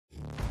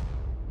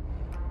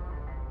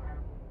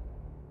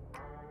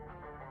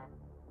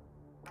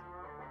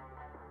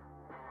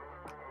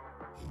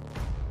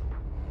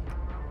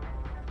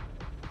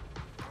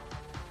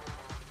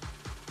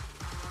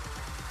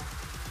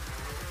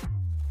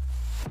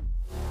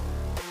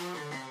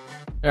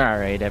All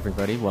right,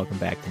 everybody, welcome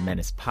back to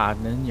Menace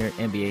Podman, your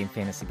NBA and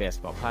fantasy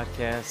basketball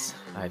podcast.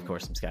 I, of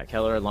course, am Scott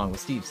Keller, along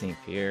with Steve St.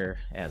 Pierre,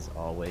 as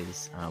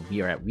always.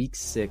 We are at week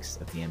 6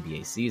 of the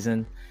NBA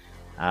season.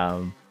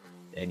 Last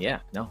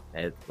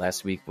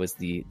week was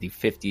the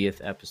 50th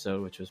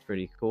episode, which was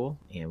pretty cool.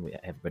 And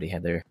everybody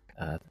had their,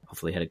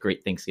 hopefully had a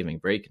great Thanksgiving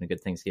break and a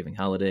good Thanksgiving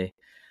holiday.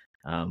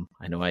 I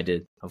know I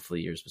did. Hopefully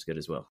yours was good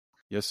as well.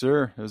 Yes,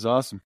 sir. It was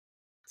awesome.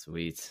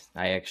 Sweet.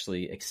 I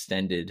actually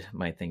extended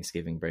my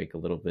Thanksgiving break a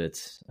little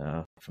bit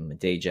from the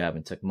day job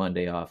and took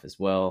Monday off as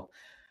well.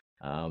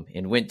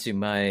 And went to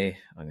I'm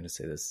going to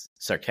say this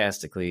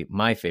sarcastically,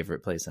 my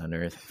favorite place on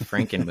earth,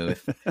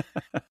 Frankenmuth,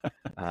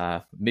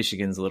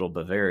 Michigan's little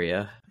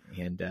Bavaria.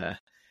 And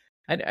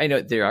I know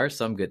there are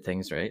some good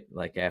things, right?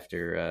 Like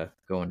after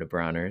going to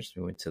Bronner's,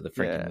 we went to the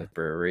Frankenmuth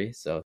Brewery.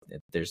 So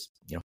there's,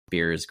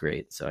 beer is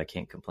great. So I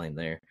can't complain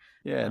there.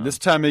 Yeah. And this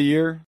time of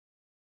year.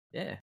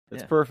 Yeah.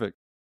 It's perfect.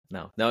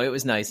 No, it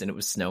was nice, and it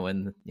was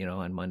snowing,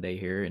 on Monday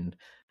here in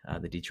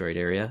the Detroit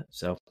area,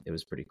 so it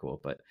was pretty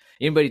cool. But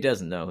anybody who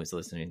doesn't know who's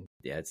listening,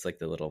 it's like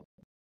the little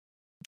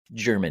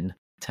German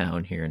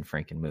town here in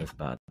Frankenmuth,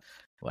 about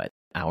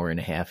hour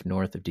and a half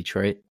north of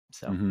Detroit.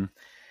 So,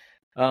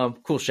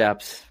 cool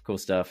shops, cool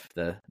stuff.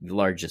 The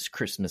largest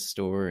Christmas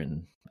store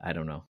in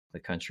the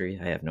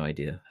country. I have no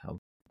idea how.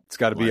 It's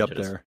got to be up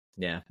there.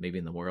 Yeah, maybe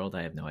in the world.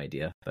 I have no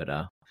idea, but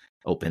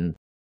open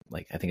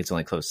I think it's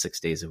only closed 6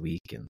 days a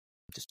week and.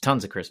 Just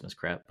tons of Christmas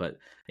crap. But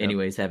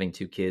anyways, having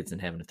 2 kids and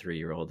having a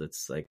 3-year-old,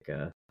 it's like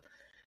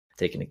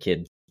taking a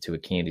kid to a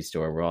candy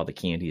store where all the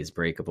candy is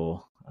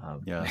breakable.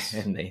 Yes.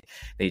 And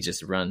they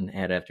just run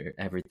after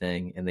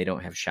everything, and they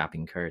don't have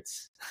shopping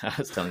carts. I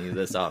was telling you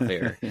this off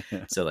air.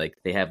 So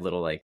they have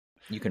little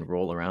you can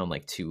roll around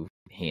 2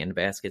 hand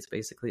baskets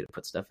basically to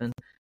put stuff in.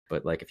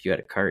 But if you had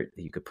a cart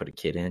that you could put a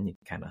kid in, you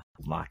can kind of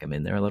lock them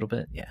in there a little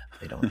bit. Yeah,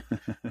 they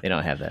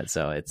don't have that.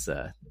 So it's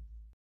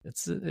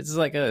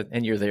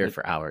and you're there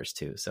for hours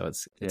too. So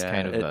it's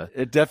kind of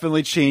it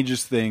definitely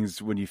changes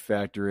things when you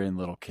factor in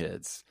little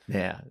kids.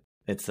 Yeah.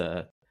 It's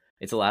a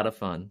lot of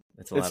fun.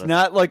 It's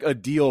not like a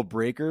deal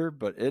breaker,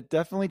 but it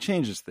definitely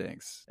changes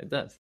things. It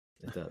does.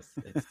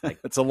 It's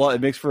it's a lot.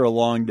 It makes for a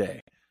long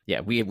day. Yeah.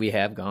 We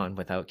have gone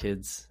without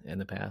kids in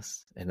the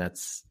past, and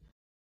that's,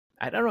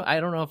 I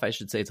don't know if I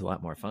should say it's a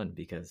lot more fun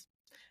because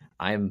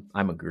I'm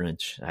a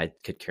Grinch. I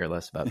could care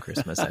less about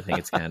Christmas. I think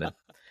it's kind of,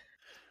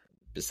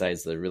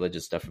 besides the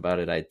religious stuff about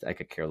it, I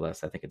could care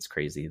less. I think it's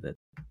crazy that,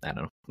 I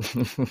don't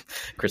know,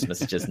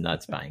 Christmas is just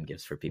nuts buying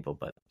gifts for people.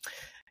 But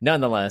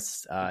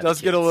nonetheless, it does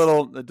get a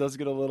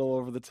little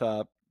over the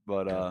top,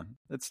 but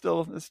it's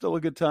still a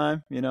good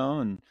time,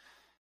 and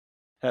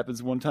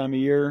happens one time a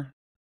year.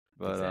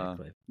 But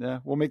exactly.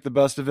 We'll make the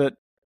best of it.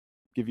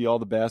 Give you all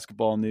the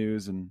basketball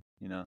news, and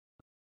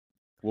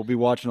we'll be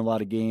watching a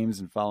lot of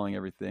games and following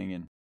everything,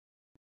 and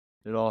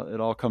it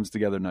all comes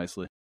together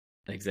nicely.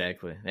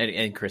 Exactly.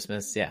 And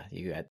Christmas,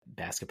 you got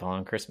basketball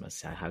on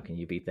Christmas. How can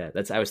you beat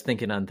that? I was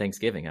thinking on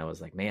Thanksgiving, I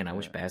was like, man, I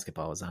wish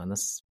basketball was on.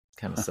 This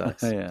kind of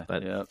sucks.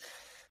 But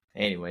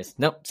anyways,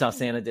 nope. Saw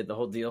Santa, did the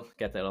whole deal,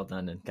 got that all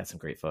done, and got some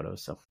great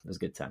photos. So it was a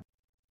good time.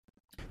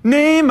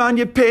 Name on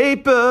your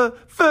paper,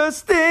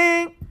 first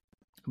thing.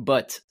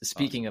 But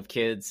speaking of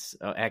kids,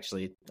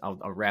 actually, I'll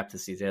wrap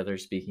this together.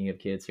 Speaking of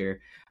kids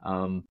here,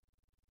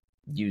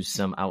 use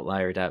some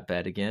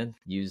outlier.bet again.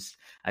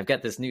 I've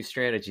got this new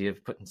strategy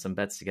of putting some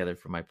bets together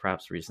for my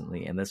props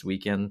recently, and this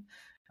weekend,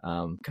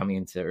 coming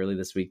into early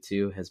this week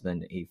too, has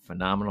been a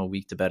phenomenal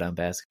week to bet on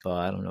basketball.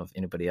 I don't know if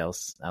anybody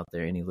else out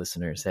there, any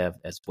listeners have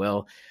as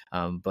well,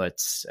 but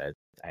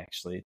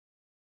actually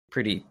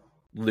pretty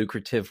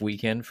lucrative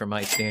weekend for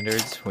my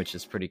standards, which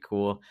is pretty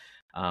cool.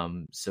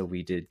 So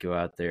we did go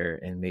out there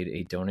and made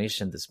a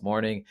donation this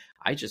morning.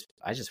 I just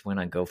went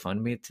on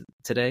GoFundMe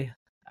today.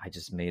 I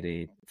just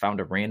found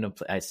a random,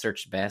 I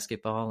searched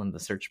basketball in the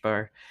search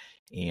bar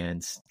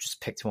and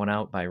just picked one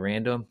out by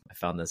random. I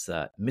found this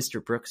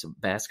Mr. Brooks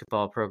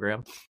basketball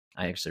program.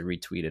 I actually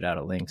retweeted out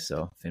a link.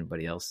 So if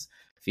anybody else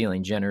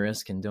feeling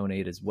generous can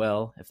donate as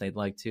well, if they'd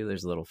like to.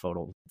 There's a little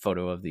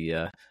photo of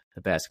the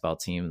basketball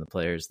team and the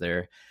players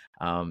there.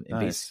 And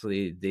nice.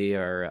 Basically they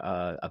are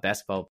a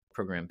basketball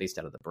program based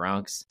out of the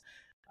Bronx.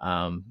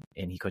 And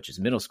he coaches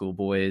middle school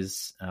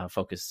boys,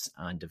 focused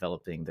on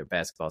developing their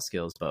basketball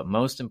skills. But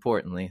most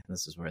importantly,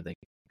 this is where they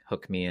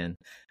hook me in,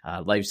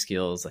 life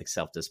skills like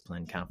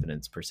self-discipline,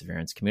 confidence,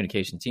 perseverance,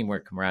 communication,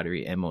 teamwork,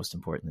 camaraderie, and most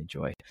importantly,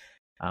 joy.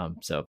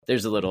 So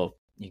there's you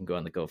can go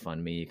on the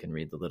GoFundMe, you can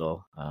read the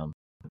little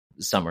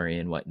summary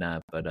and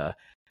whatnot. But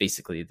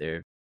basically,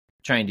 they're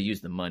trying to use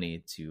the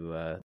money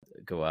to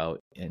go out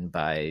and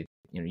buy,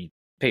 you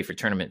pay for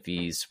tournament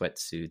fees,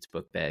 sweatsuits,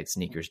 book bags,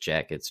 sneakers,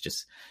 jackets,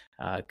 just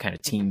kind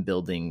of team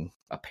building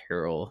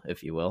apparel,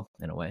 if you will,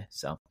 in a way.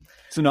 So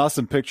it's an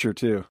awesome picture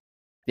too.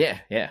 Yeah.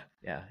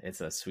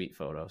 It's a sweet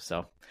photo.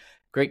 So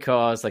great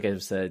cause. Like I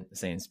was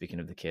saying, speaking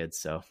of the kids.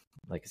 So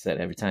like I said,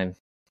 every time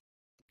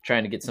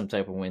trying to get some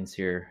type of wins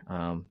here,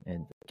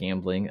 and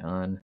gambling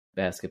on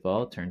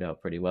basketball turned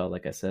out pretty well,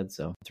 like I said.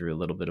 So threw a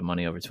little bit of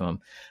money over to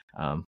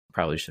him.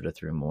 Probably should have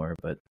threw more,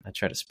 but I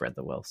try to spread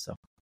the wealth, so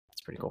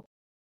it's pretty cool.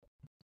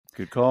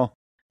 Good call.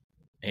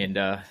 And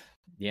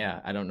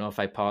yeah, I don't know if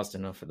I paused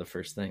enough for the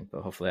first thing,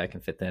 but hopefully I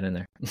can fit that in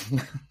there.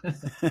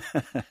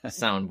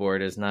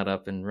 Soundboard is not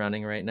up and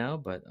running right now,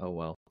 but oh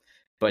well.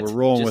 But we're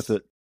rolling with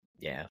it.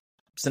 Yeah.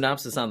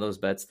 Synopsis on those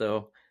bets,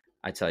 though.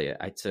 I tell you,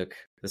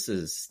 let's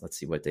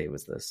see, what day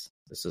was this?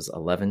 This was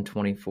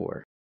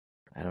 11/24.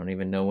 I don't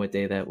even know what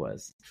day that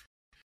was.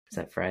 Is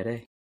that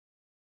Friday?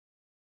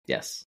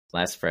 Yes,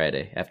 last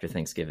Friday after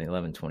Thanksgiving,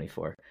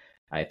 11/24.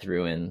 I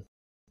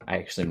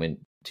actually went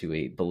to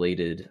a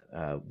belated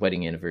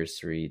wedding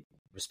anniversary.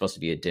 It was supposed to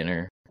be a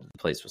dinner. The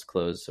place was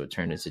closed, so it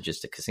turned into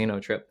just a casino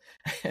trip.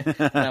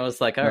 And I was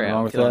like, all right,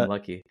 I'm feeling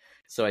lucky.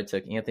 So I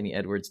took Anthony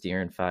Edwards,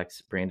 De'Aaron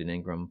Fox, Brandon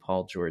Ingram,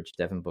 Paul George,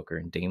 Devin Booker,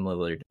 and Dame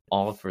Lillard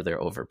all for their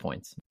over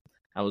points.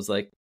 I was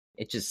like,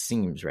 it just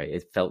seems right.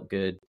 It felt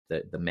good.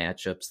 The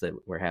matchups that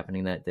were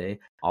happening that day,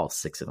 all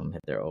 6 of them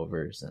hit their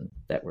overs, and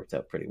that worked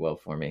out pretty well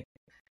for me.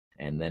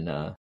 And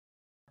then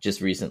just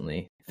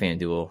recently,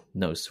 FanDuel,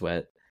 no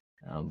sweat,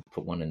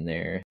 put one in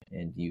there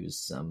and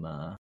used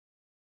some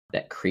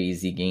that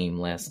crazy game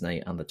last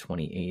night on the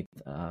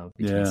 28th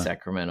between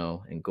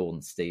Sacramento and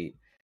Golden State.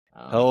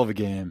 Hell of a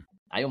game.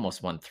 I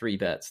almost won 3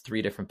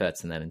 different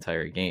bets in that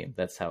entire game.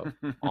 That's how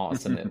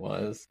awesome it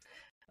was.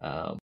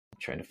 I'm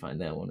trying to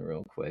find that one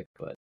real quick,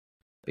 but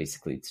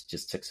basically it's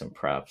just took some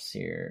props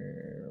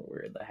here.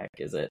 Where the heck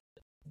is it?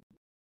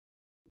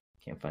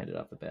 Can't find it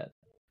off the bat.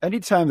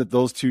 Anytime that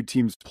those two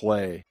teams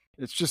play,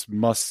 it's just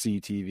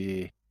must-see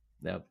TV.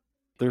 Yep.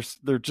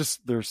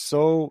 They're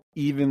so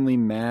evenly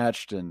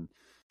matched, and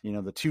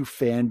the two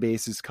fan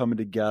bases coming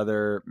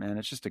together. Man,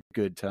 it's just a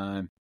good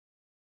time.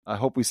 I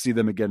hope we see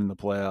them again in the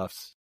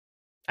playoffs.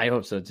 I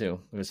hope so too.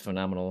 It was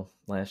phenomenal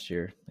last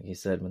year. Like you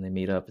said, when they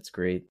meet up, it's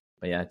great.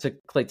 But yeah, I took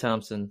Klay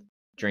Thompson,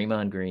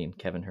 Draymond Green,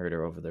 Kevin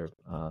Huerter over their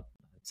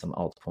some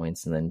alt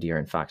points, and then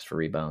De'Aaron Fox for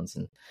rebounds.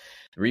 And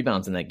the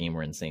rebounds in that game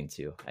were insane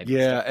too.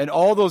 And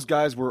all those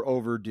guys were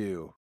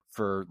overdue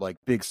for like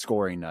big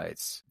scoring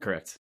nights.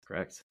 Correct.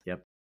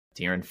 Yep.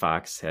 De'Aaron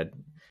Fox had,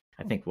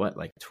 I think,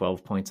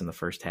 12 points in the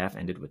first half,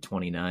 ended with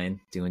 29,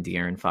 doing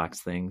De'Aaron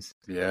Fox things.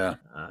 Yeah.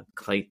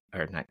 Klay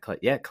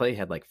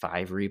had like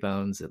 5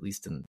 rebounds, at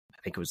least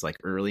I think it was like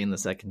early in the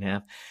second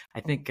half. I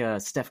think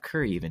Steph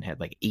Curry even had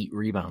like 8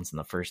 rebounds in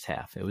the first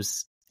half. It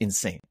was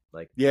insane.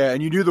 Yeah,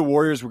 and you knew the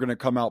Warriors were going to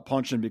come out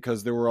punching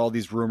because there were all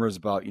these rumors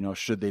about,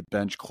 should they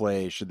bench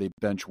Klay, should they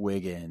bench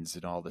Wiggins,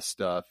 and all this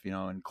stuff,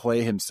 and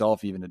Klay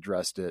himself even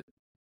addressed it.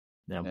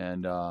 Yeah.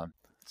 And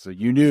so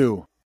you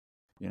knew,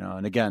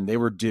 and again, they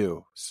were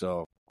due.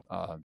 So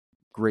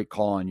great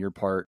call on your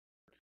part.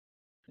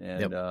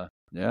 And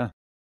yeah.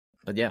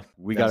 But yeah,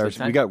 we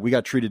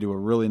got treated to a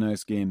really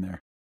nice game there.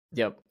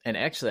 Yep. And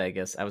actually, I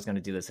guess I was going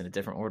to do this in a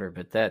different order,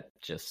 but that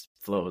just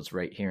flows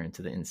right here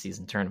into the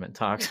in-season tournament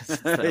talks.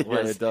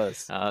 It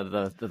does.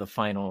 The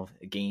final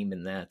game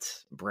in that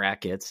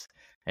bracket.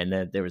 And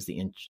then there was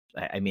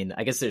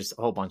I guess there's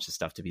a whole bunch of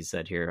stuff to be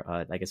said here.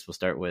 I guess we'll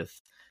start with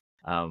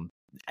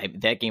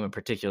that game in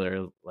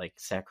particular. Like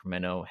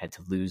Sacramento had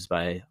to lose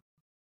by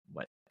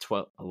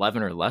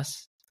 11 or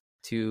less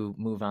to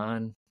move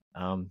on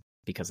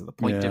because of the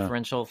point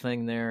differential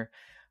thing there.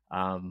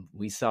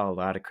 We saw a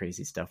lot of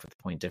crazy stuff with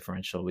the point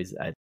differential.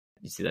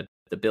 You see that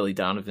the Billy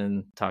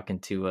Donovan talking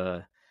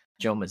to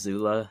Joe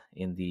Mazzulla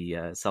in the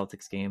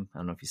Celtics game. I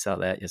don't know if you saw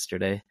that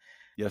yesterday.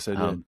 Yes, I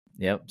did.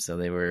 Yep. So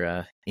they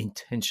were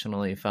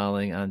intentionally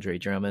fouling Andre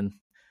Drummond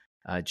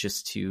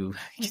just to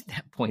get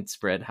that point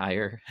spread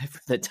higher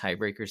for the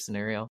tiebreaker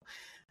scenario.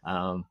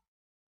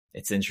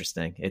 It's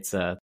interesting. It's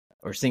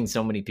we're seeing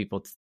so many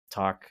people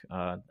talk.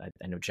 I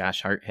know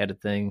Josh Hart had a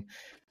thing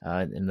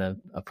in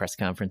a press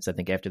conference, I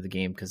think, after the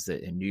game, because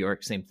in New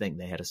York, same thing.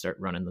 They had to start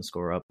running the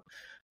score up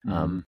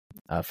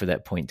for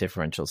that point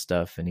differential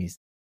stuff. And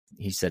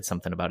he said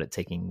something about it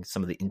taking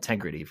some of the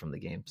integrity from the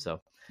game. So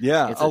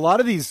yeah, a lot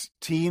of these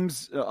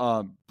teams,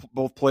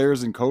 both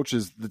players and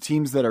coaches, the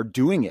teams that are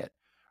doing it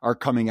are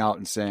coming out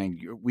and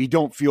saying, we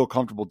don't feel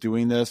comfortable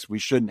doing this. We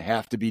shouldn't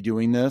have to be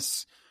doing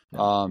this.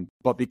 No.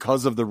 But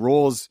because of the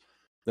rules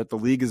that the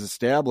league has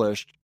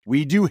established,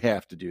 we do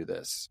have to do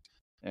this.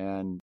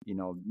 And,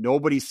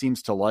 nobody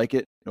seems to like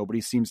it. Nobody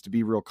seems to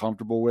be real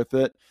comfortable with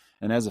it.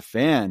 And as a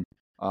fan,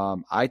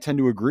 I tend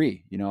to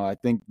agree. I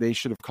think they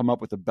should have come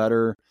up with a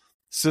better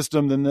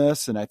system than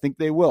this. And I think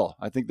they will.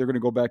 I think they're going to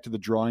go back to the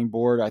drawing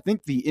board. I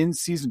think the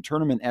in-season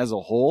tournament as a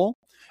whole,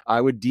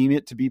 I would deem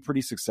it to be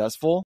pretty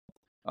successful.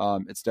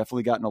 It's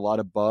definitely gotten a lot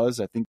of buzz.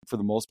 I think for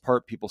the most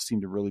part, people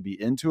seem to really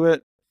be into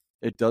it.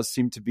 It does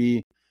seem to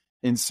be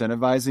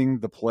incentivizing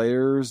the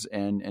players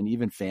and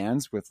even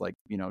fans with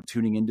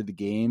tuning into the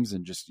games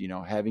and just,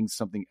 having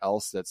something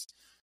else that's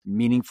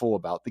meaningful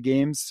about the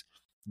games.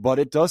 But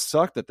it does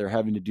suck that they're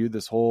having to do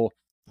this whole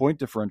point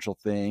differential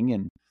thing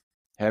and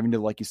having to,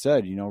 like you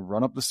said,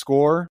 run up the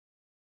score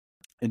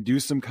and do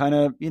some kind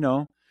of,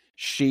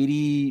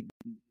 shady,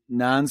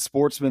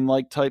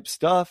 non-sportsman-like type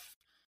stuff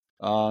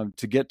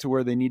to get to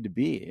where they need to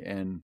be.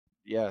 And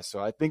yeah, so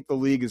I think the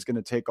league is going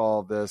to take all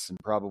of this and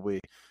probably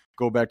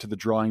go back to the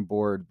drawing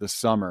board this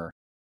summer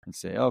and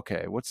say,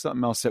 okay, what's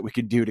something else that we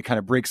could do to kind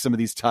of break some of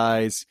these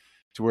ties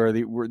to where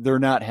they're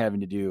not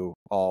having to do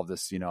all of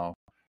this,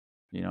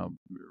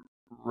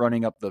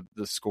 running up the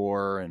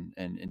score and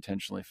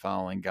intentionally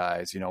fouling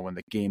guys, when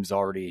the game's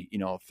already,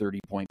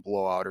 30-point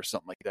blowout or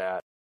something like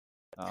that.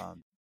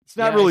 It's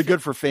not really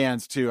good for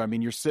fans too. I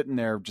mean, you're sitting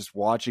there just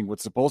watching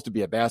what's supposed to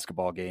be a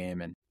basketball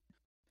game, and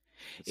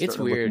it's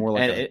weird, more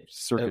like a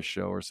circus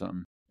show or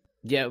something.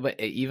 Yeah, but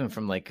even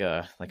from like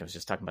I was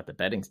just talking about the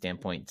betting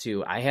standpoint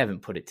too, I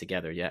haven't put it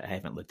together yet. I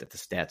haven't looked at the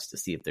stats to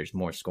see if there's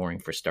more scoring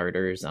for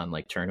starters on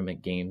like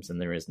tournament games than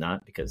there is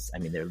not, because I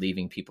mean they're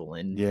leaving people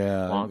in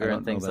longer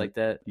and things like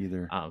that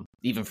either.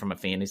 Even from a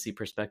fantasy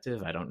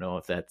perspective, I don't know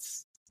if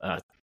that's a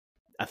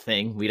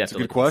thing. We'd have to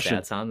look at the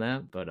stats on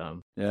that, but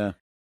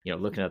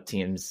looking up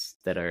teams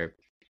that are,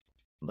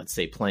 let's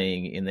say,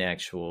 playing in the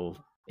actual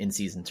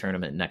in-season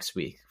tournament next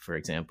week, for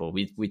example,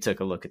 we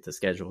took a look at the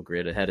schedule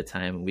grid ahead of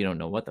time, and we don't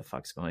know what the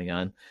fuck's going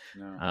on.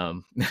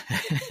 No.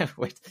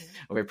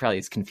 We're probably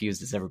as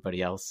confused as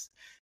everybody else.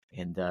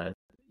 And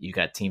you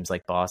got teams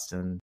like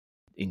Boston,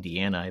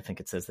 Indiana. I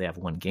think it says they have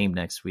one game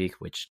next week,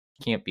 which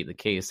can't be the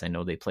case. I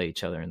know they play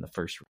each other in the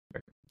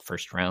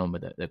first round,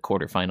 but the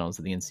quarterfinals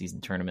of the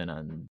in-season tournament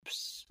on,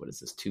 what is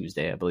this,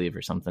 Tuesday, I believe,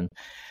 or something.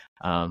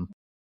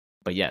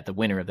 But yeah, the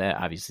winner of that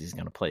obviously is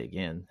going to play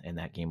again, and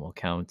that game will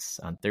count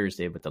on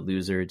Thursday. But the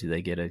loser, do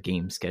they get a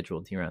game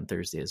scheduled here on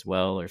Thursday as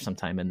well, or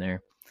sometime in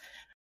there?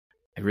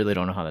 I really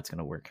don't know how that's going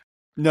to work.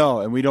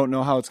 No, and we don't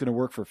know how it's going to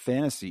work for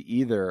fantasy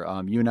either.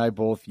 You and I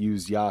both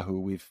use Yahoo.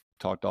 We've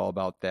talked all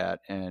about that.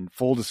 And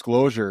full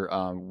disclosure,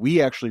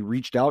 we actually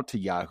reached out to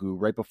Yahoo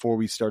right before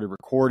we started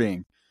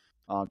recording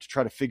to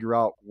try to figure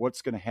out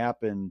what's going to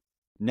happen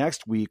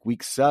next week,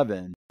 week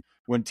 7,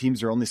 when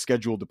teams are only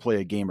scheduled to play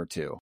a game or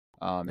two.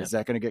 Is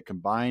that going to get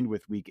combined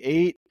with week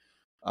 8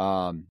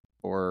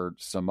 or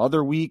some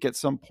other week at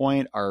some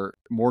point? Are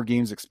more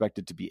games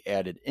expected to be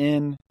added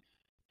in?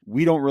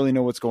 We don't really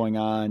know what's going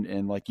on.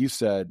 And like you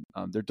said,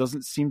 there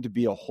doesn't seem to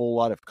be a whole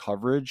lot of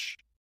coverage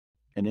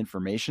and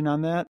information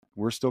on that.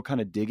 We're still kind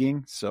of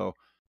digging. So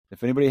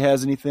if anybody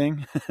has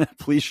anything,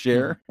 please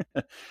share.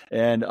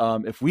 And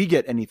if we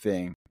get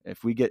anything,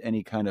 if we get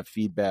any kind of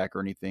feedback or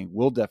anything,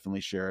 we'll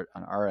definitely share it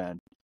on our end.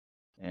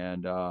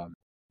 And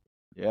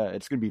yeah,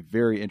 it's going to be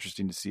very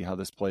interesting to see how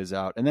this plays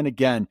out. And then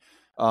again,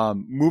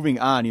 moving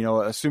on,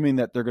 assuming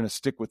that they're going to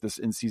stick with this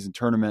in-season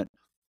tournament,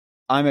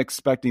 I'm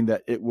expecting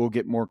that it will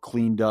get more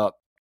cleaned up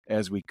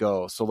as we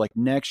go. So like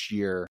next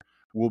year,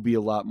 we'll be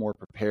a lot more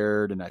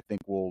prepared, and I think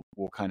we'll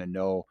kind of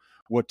know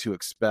what to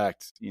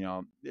expect.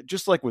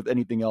 Just like with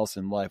anything else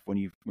in life, when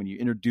you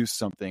introduce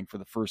something for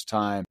the first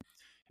time,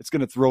 it's going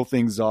to throw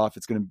things off.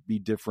 It's going to be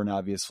different,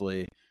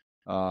 obviously.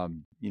 So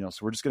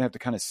we're just going to have to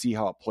kind of see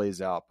how it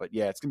plays out. But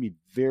yeah, it's going to be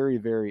very,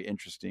 very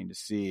interesting to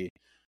see,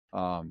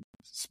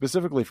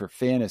 specifically for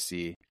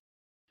fantasy,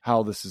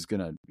 how this is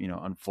going to,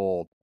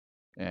 unfold.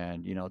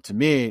 And, to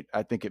me,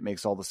 I think it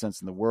makes all the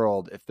sense in the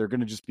world if they're going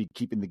to just be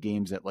keeping the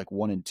games at like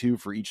 1 and 2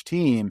 for each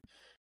team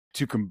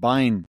to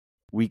combine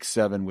week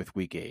 7 with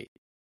week 8.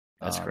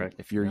 That's correct.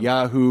 If you're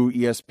Yahoo,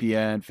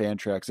 ESPN,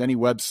 Fantrax, any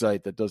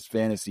website that does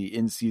fantasy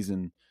in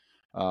season,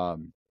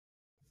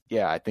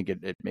 I think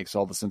it makes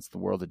all the sense in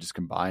the world to just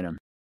combine them.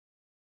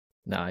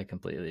 No, I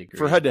completely agree.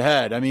 For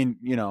head-to-head, I mean,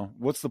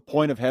 what's the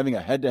point of having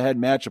a head-to-head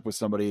matchup with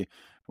somebody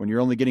when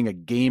you're only getting a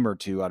game or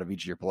two out of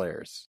each of your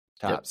players?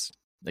 Tops.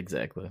 Yep,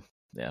 exactly.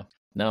 Yeah.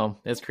 No,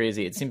 that's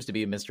crazy. It seems to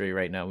be a mystery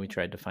right now. We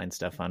tried to find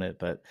stuff on it,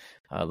 but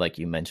like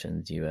you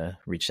mentioned, you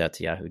reached out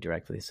to Yahoo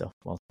directly. So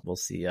we'll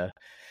see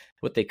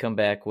what they come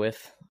back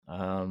with.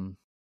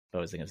 What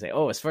was I going to say?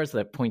 Oh, as far as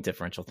the point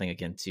differential thing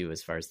again, too,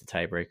 as far as the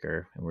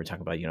tiebreaker, and we're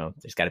talking about,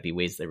 there's got to be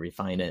ways to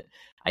refine it.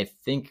 I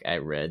think I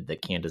read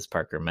that Candace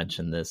Parker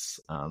mentioned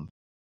this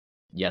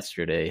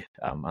yesterday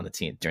on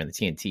during the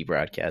TNT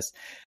broadcast,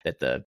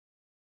 that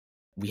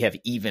we have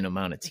even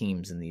amount of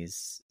teams in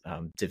these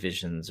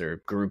divisions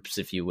or groups,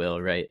 if you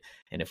will, right?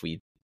 And if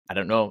I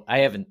don't know, I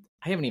haven't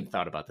even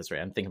thought about this,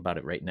 right? I'm thinking about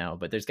it right now,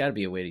 but there's got to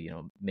be a way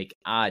to, make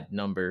odd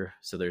number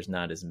so there's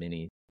not as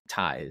many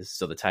ties,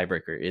 so the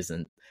tiebreaker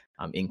isn't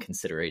in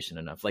consideration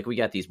enough. Like we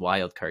got these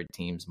wild card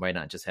teams, why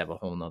not just have a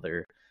whole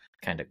nother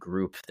kind of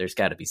group? There's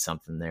got to be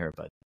something there,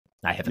 but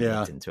I haven't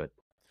looked into it.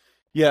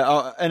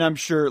 Yeah, and I'm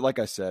sure, like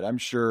I said, I'm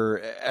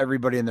sure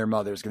everybody and their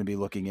mother is going to be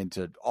looking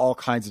into all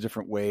kinds of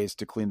different ways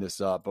to clean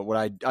this up. But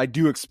what I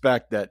do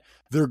expect that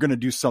they're going to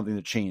do something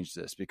to change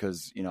this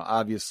because,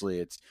 obviously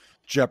it's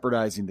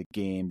jeopardizing the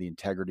game, the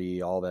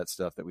integrity, all that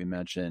stuff that we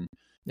mentioned.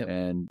 Yep.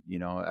 And,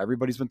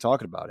 everybody's been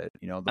talking about it,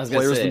 the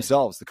players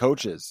themselves, the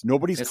coaches,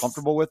 nobody's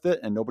comfortable with it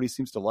and nobody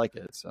seems to like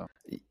it. So,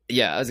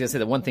 yeah, I was going to say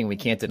the one thing we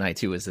can't deny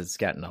too is it's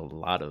gotten a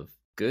lot of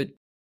good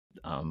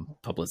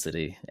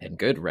publicity and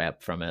good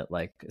rap from it.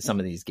 Like some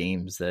of these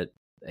games that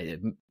it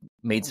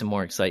made some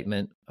more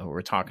excitement.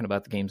 We're talking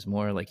about the games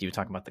more. Like you were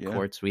talking about the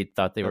courts. We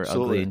thought they were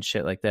ugly and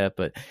shit like that,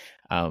 but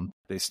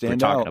they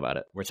stand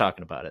out. We're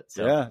talking about it.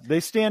 So. Yeah, they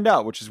stand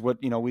out, which is what,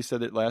 we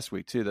said it last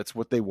week too. That's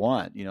what they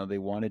want. They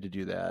wanted to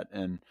do that.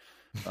 And,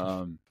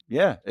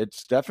 Yeah,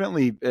 it's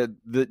definitely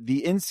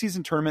the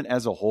in-season tournament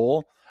as a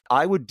whole.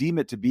 I would deem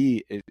it to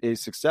be a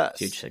success.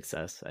 Huge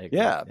success. I agree.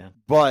 Yeah,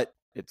 but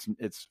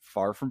it's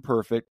far from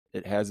perfect.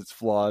 It has its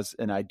flaws,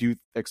 and I do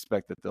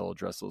expect that they'll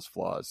address those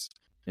flaws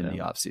in the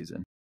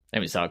offseason.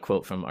 I saw a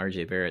quote from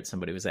RJ Barrett.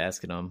 Somebody was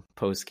asking him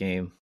post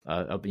game,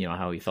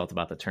 how he felt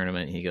about the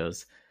tournament. He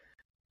goes,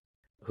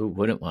 "Who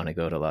wouldn't want to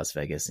go to Las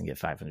Vegas and get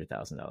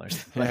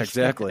 $500,000?" Yeah,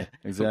 exactly.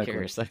 Who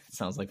cares? It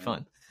sounds like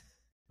fun.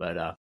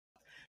 But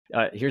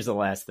here's the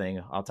last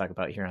thing I'll talk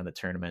about here on the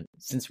tournament.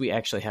 Since we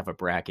actually have a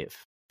bracket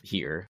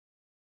here,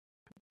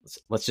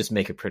 let's just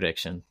make a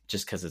prediction,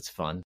 just because it's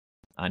fun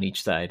on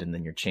each side, and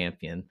then your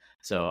champion.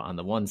 So on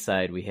the one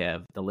side, we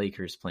have the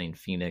Lakers playing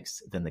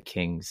Phoenix, then the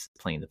Kings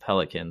playing the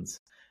Pelicans.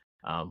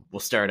 We'll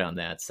start on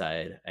that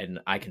side, and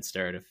I can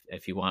start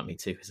if you want me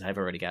to, because I've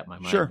already got my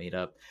mind made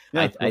up.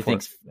 Yeah, I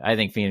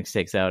think Phoenix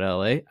takes out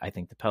LA. I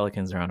think the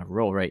Pelicans are on a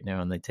roll right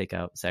now, and they take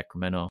out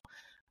Sacramento.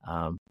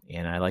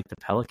 And I like the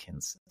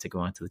Pelicans to go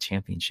on to the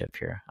championship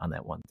here on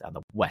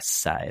the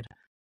west side.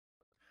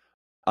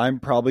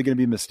 I'm probably going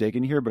to be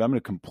mistaken here, but I'm going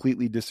to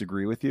completely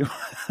disagree with you.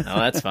 No,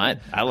 that's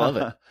fine. I love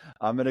it.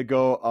 I'm going to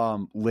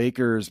go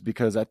Lakers,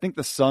 because I think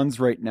the Suns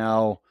right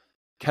now,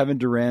 Kevin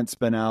Durant's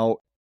been out.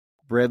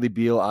 Bradley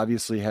Beal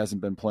obviously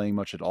hasn't been playing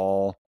much at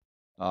all.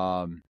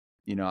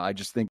 I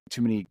just think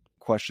too many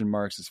question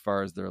marks as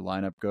far as their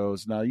lineup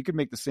goes. Now, you could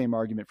make the same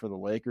argument for the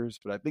Lakers,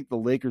 but I think the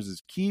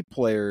Lakers' key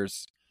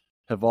players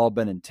have all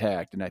been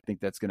intact, and I think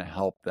that's going to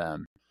help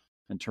them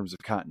in terms of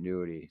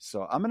continuity.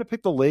 So I'm going to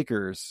pick the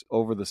Lakers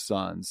over the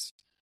Suns.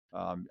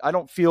 I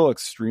don't feel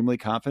extremely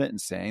confident in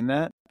saying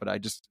that, but I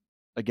just,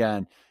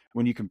 again,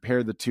 when you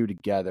compare the two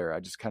together,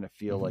 I just kind of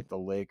feel like the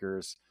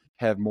Lakers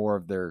have more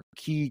of their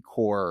key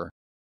core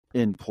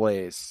in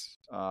place.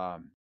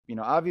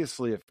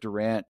 Obviously, if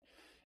Durant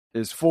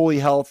is fully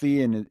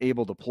healthy and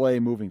able to play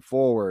moving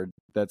forward,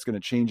 that's going to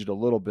change it a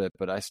little bit,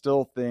 but I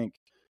still think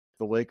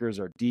the Lakers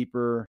are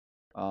deeper.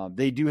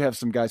 They do have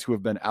some guys who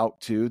have been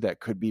out too that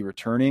could be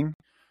returning.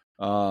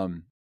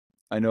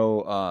 I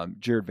know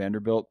Jared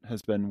Vanderbilt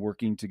has been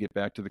working to get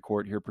back to the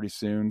court here pretty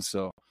soon,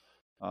 so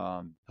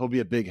he'll be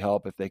a big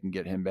help if they can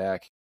get him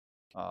back.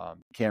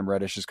 Cam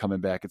Reddish is coming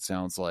back, it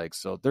sounds like.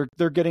 So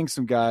they're getting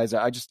some guys.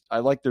 I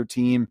like their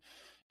team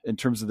in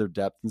terms of their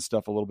depth and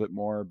stuff a little bit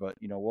more, but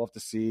we'll have to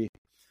see.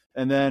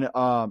 And then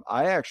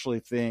I actually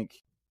think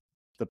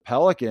the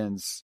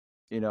Pelicans,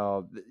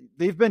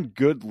 they've been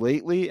good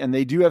lately, and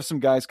they do have some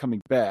guys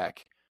coming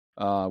back.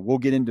 We'll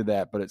get into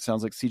that, but it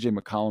sounds like CJ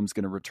McCollum's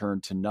going to return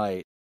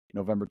tonight,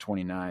 November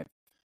 29th.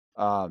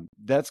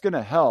 That's going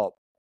to help.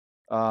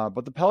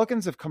 But the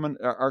Pelicans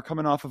are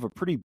coming off of a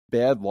pretty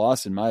bad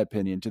loss, in my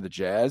opinion, to the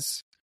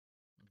Jazz,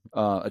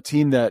 a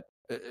team that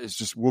is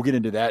just, we'll get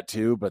into that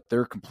too, but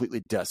they're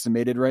completely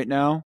decimated right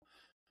now.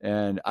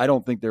 And I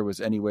don't think there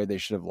was any way they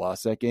should have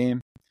lost that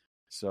game.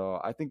 So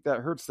I think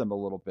that hurts them a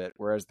little bit.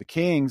 Whereas the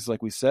Kings,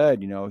 like we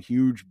said,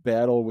 huge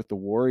battle with the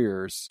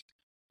Warriors,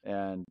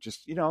 and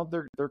just,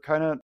 they're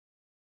kind of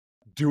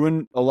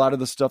doing a lot of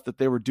the stuff that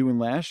they were doing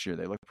last year.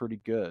 They look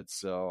pretty good.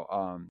 So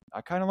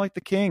I kind of like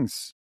the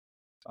Kings.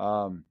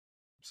 So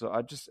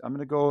I'm going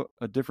to go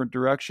a different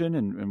direction,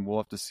 and we'll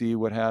have to see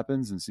what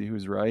happens and see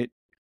who's right.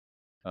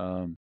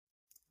 I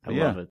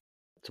love it.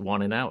 It's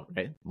one and out,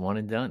 right? One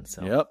and done.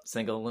 So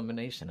single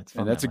elimination. It's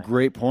fun. And that's a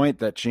great point.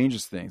 That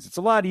changes things. It's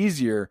a lot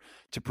easier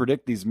to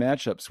predict these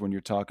matchups when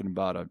you're talking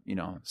about a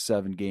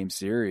 7-game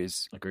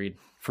series. Agreed.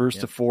 First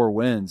to 4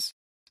 wins.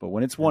 But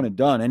when it's one and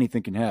done,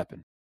 anything can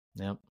happen.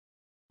 Yep.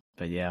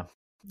 But yeah.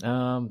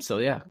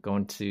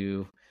 Going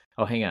to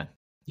hang on.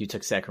 You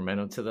took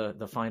Sacramento to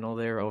the final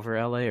there over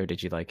LA, or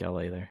did you like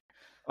LA there?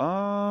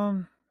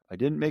 I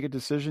didn't make a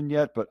decision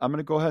yet, but I'm going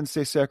to go ahead and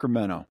say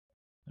Sacramento.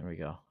 There we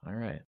go. All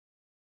right.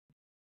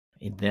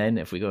 And then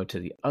if we go to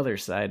the other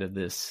side of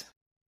this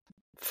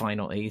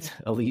final 8,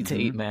 Elite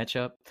 8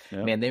 matchup,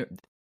 man,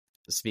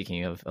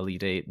 speaking of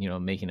Elite 8,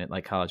 making it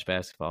like college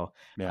basketball,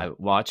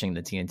 watching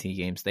the TNT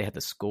games, they had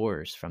the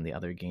scores from the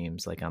other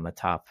games like on the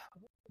top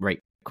right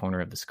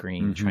corner of the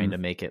screen, trying to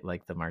make it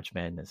like the March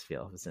Madness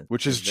feel.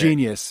 Which is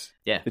genius.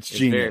 It's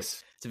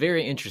genius. It's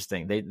very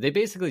interesting. They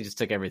basically just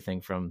took everything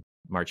from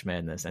March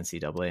Madness,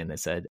 NCAA, and they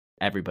said,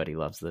 everybody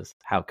loves this.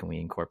 How can we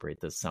incorporate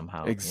this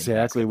somehow?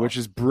 Exactly, which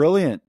is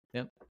brilliant.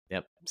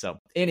 Yep. So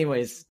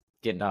anyways,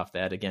 getting off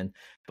that again,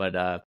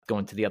 but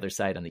going to the other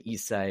side, on the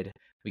east side,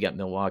 we got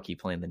Milwaukee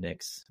playing the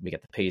Knicks. We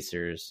got the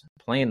Pacers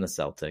playing the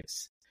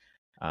Celtics.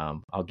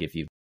 I'll give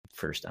you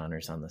first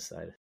honors on this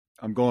side.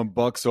 I'm going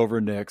Bucks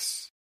over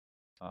Knicks.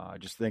 I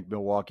just think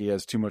Milwaukee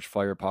has too much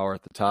firepower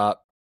at the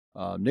top.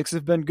 Knicks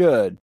have been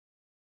good,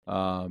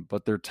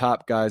 but their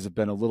top guys have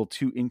been a little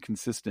too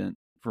inconsistent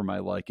for my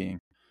liking.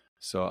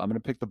 So I'm going to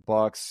pick the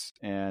Bucks.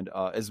 And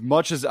as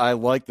much as I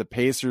like the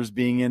Pacers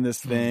being in this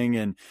thing,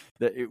 and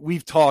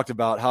we've talked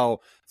about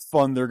how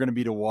fun they're going to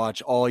be to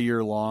watch all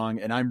year long,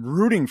 and I'm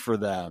rooting for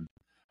them,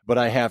 but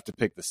I have to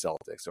pick the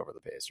Celtics over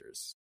the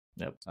Pacers.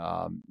 Yep.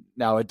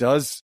 Now it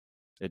does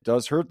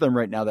hurt them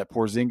right now that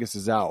Porzingis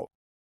is out.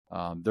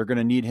 They're going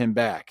to need him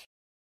back.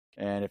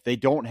 And if they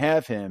don't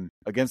have him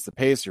against the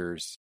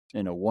Pacers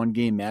in a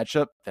 1-game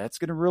matchup, that's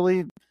going to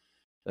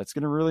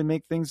really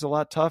make things a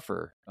lot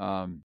tougher.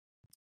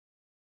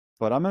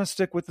 But I'm going to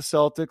stick with the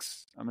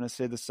Celtics. I'm going to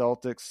say the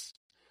Celtics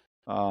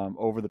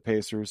over the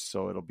Pacers.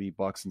 So it'll be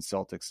Bucks and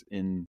Celtics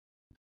in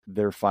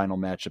their final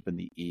matchup in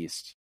the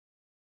East.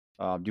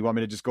 Do you want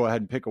me to just go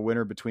ahead and pick a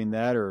winner between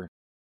that, or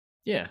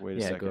wait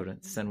a second? Go to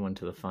send one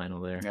to the final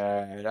there.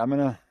 All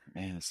right,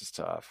 man, this is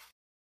tough.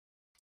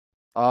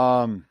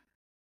 And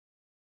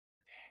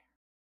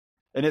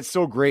it's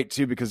so great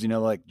too, because,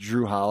 like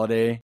Drew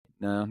Holiday,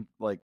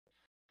 like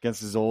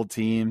against his old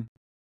team,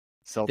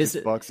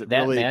 Celtics Bucks. That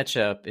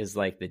matchup is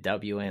like the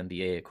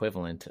WNBA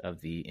equivalent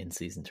of the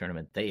in-season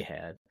tournament they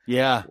had.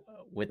 Yeah.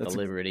 With the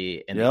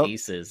Liberty and the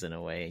Aces in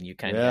a way, and you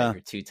kind of have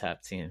your two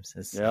top teams.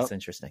 It's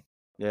interesting.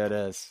 Yeah, it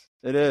is.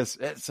 It is.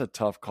 It's a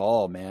tough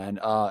call, man.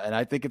 And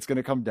I think it's going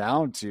to come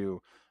down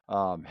to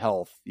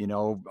health.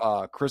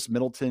 Chris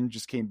Middleton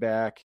just came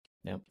back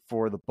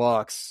for the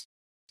Bucks.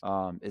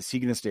 Is he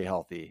going to stay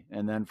healthy?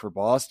 And then for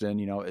Boston,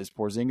 is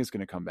Porzingis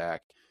going to come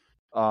back?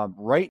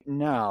 Right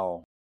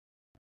now,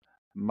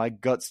 my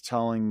gut's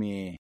telling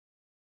me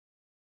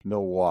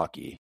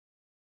Milwaukee,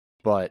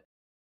 but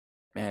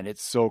man,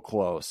 it's so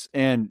close.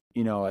 And,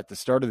 at the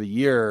start of the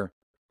year,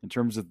 in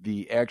terms of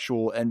the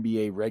actual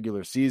NBA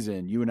regular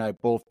season, you and I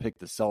both picked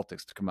the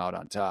Celtics to come out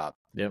on top.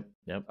 Yep.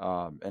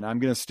 And I'm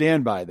going to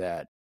stand by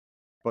that.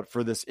 But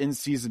for this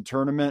in-season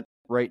tournament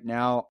right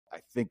now, I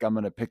think I'm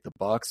going to pick the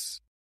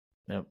Bucks.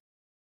 Yep.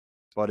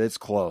 But it's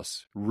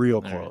close,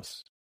 real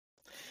close.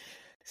 Right.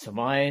 So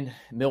mine,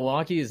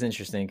 Milwaukee is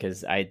interesting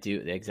because I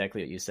do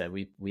exactly what you said.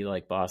 We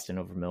like Boston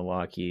over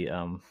Milwaukee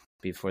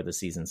before the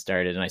season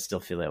started, and I still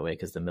feel that way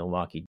because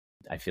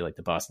I feel like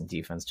the Boston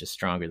defense just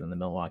stronger than the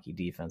Milwaukee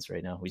defense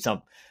right now.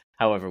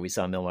 However, we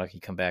saw Milwaukee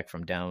come back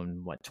from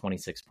down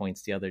 26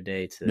 points the other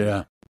day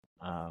to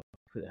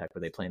who the heck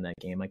were they playing that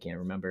game? I can't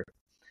remember.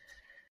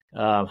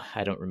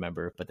 I don't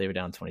remember, but they were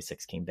down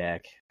 26, came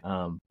back.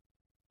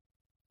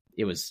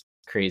 It was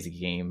a crazy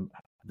game.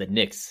 The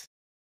Knicks,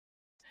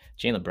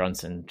 Jalen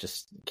Brunson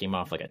just came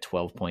off like a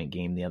 12-point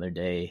game the other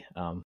day.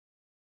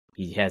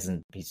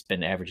 He's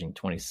been averaging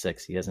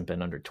 26. He hasn't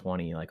been under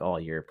 20 like all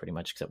year pretty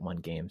much except one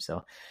game.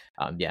 So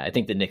I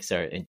think the Knicks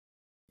are, and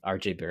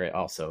RJ Barrett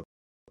also,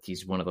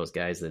 he's one of those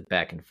guys that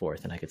back and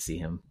forth, and I could see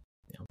him,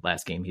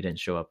 last game he didn't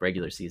show up,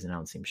 regular season I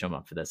don't see him showing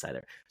up for this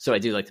either. So I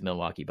do like the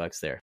Milwaukee Bucks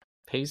there.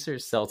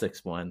 Pacers,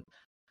 Celtics won.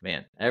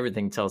 Man,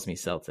 everything tells me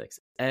Celtics.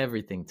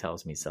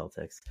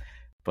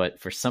 But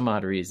for some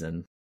odd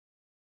reason,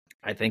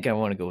 I think I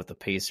want to go with the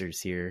Pacers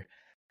here.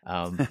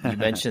 You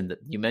mentioned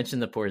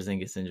the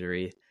Porzingis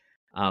injury.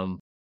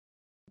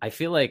 I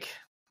feel like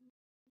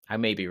I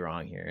may be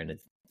wrong here, and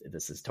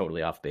this is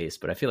totally off base,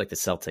 but I feel like the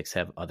Celtics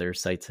have other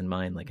sites in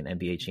mind, like an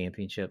NBA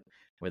championship.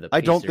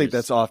 I don't think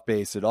that's off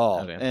base at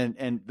all. Okay.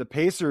 And the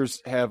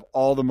Pacers have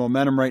all the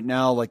momentum right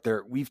now. Like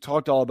we've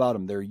talked all about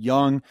them. They're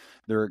young,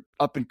 they're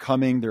up and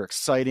coming, they're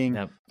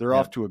exciting. They're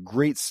off to a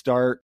great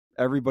start.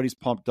 Everybody's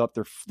pumped up.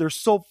 They're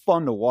so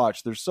fun to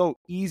watch. They're so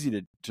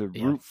easy to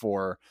root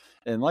for.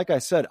 And like I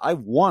said, I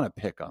want to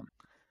pick them.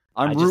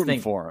 I'm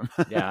rooting for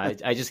them.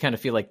 I just kind of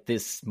feel like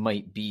this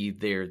might be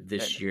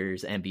this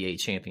year's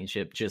NBA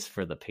championship just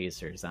for the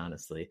Pacers,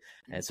 honestly.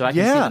 And so I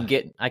can see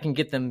them I can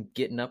get them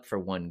getting up for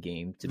one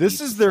game.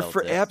 This is their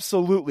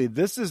absolutely.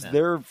 This is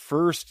their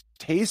first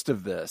taste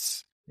of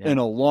this in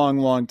a long,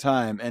 long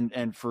time.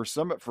 And for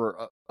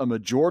a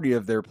majority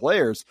of their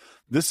players,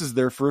 this is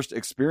their first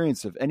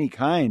experience of any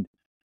kind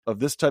of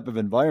this type of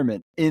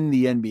environment in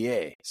the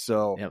NBA.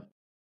 So. Yep.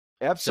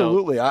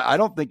 Absolutely. So, I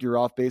don't think you're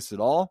off base at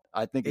all.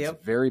 I think it's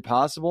very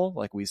possible.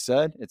 Like we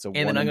said, it's and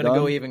then I'm going to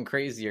go even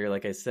crazier.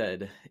 Like I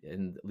said,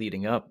 in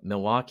leading up,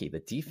 Milwaukee,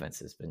 the defense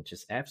has been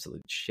just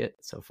absolute shit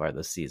so far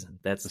this season.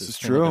 This is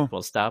true. That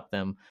will stop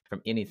them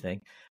from anything.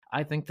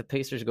 I think the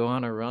Pacers go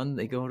on a run.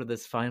 They go to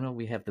this final.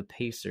 We have the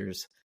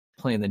Pacers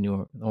playing the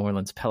New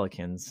Orleans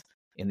Pelicans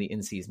in the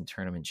in-season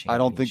tournament championship. I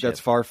don't think that's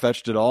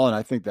far-fetched at all, and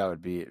I think that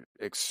would be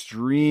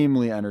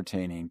extremely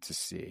entertaining to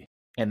see.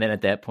 And then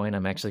at that point,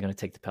 I'm actually going to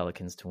take the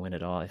Pelicans to win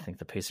it all. I think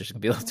the Pacers are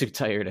going to be a little too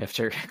tired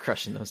after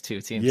crushing those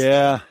two teams.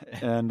 Yeah,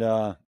 and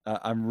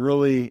I'm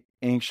really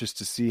anxious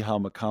to see how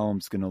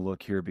McCollum's going to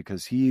look here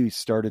because he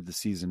started the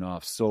season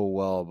off so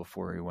well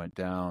before he went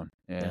down.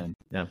 And,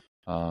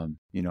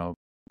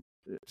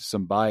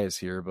 some bias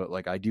here, but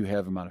like I do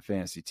have him on a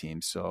fantasy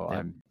team,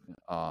 so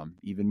I'm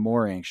even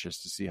more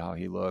anxious to see how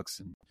he looks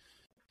and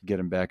get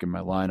him back in my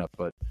lineup.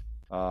 But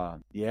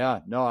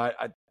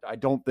I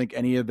don't think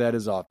any of that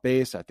is off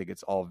base. I think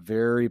it's all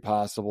very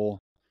possible.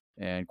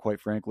 And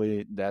quite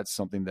frankly, that's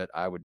something that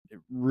I would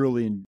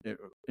really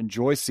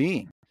enjoy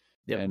seeing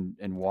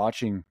and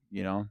watching,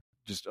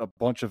 just a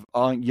bunch of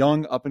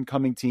young up and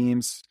coming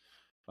teams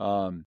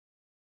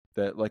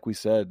that, like we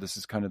said, this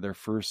is kind of their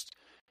first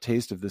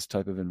taste of this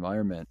type of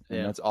environment.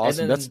 And that's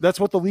awesome. That's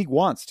what the league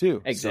wants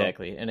too.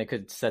 Exactly. So. And it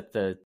could set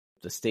the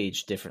the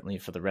stage differently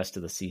for the rest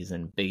of the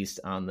season based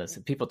on this.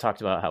 People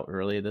talked about how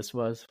early this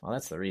was. Well,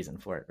 that's the reason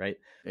for it, right?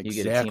 Exactly.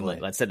 You get a team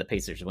like, let's say the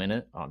Pacers win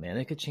it. Oh man,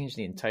 it could change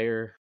the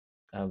entire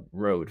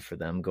road for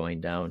them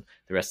going down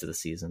the rest of the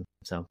season.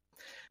 So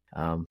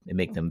it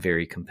make them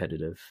very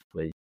competitive.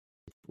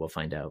 We'll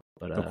find out.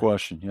 But no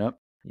question. Yep.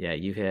 Yeah,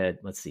 you had,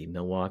 let's see,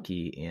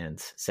 Milwaukee and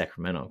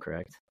Sacramento,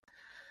 correct?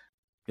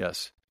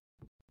 Yes.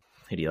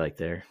 Who do you like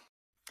there?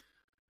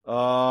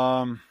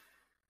 Man,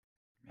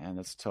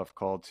 that's a tough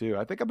call too.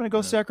 I think I'm going to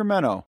go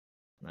Sacramento.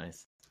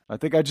 Nice. I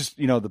think I just,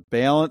 the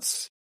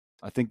balance.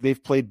 I think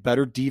they've played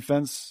better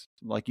defense.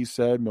 Like you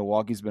said,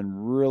 Milwaukee's been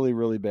really,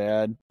 really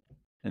bad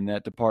in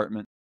that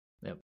department.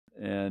 Yep.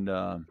 And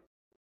I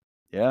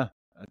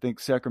think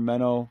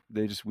Sacramento,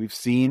 we've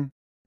seen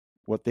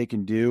what they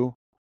can do.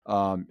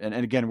 And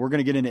again, we're going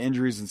to get into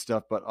injuries and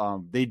stuff, but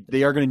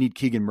they are going to need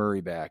Keegan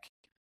Murray back.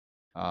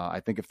 I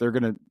think if they're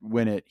going to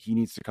win it, he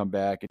needs to come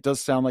back. It does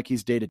sound like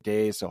he's day to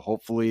day, so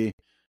hopefully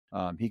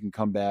he can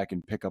come back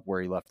and pick up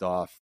where he left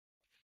off.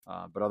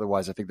 But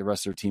otherwise, I think the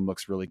rest of their team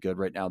looks really good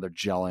right now. They're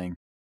gelling,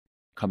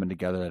 coming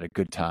together at a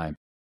good time.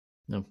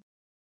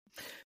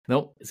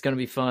 Nope, it's going to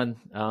be fun.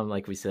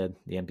 Like we said,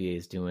 the NBA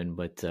is doing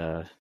what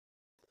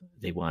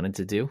they wanted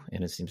to do,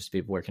 and it seems to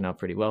be working out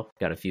pretty well.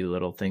 Got a few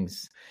little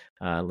things,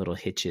 little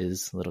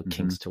hitches, little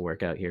kinks to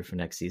work out here for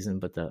next season,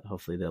 but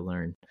hopefully they'll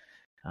learn.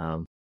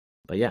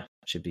 But yeah,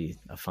 it should be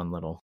a fun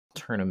little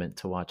tournament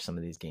to watch some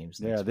of these games.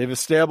 Yeah, they've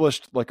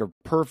established like a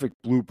perfect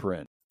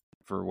blueprint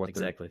for what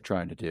they're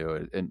trying to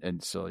do.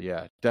 And so,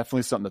 yeah,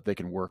 definitely something that they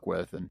can work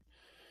with and,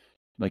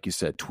 like you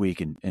said,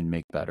 tweak and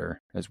make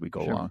better as we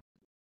go along.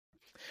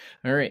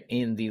 All right.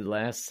 And the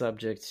last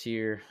subject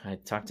here, I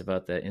talked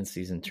about the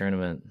in-season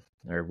tournament,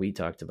 or we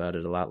talked about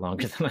it a lot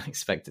longer than I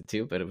expected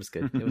to, but it was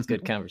good. It was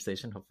good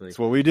conversation. Hopefully that's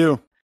what we do.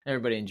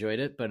 Everybody enjoyed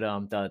it. But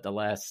the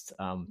last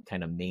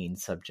kind of main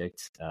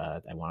subject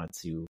I wanted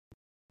to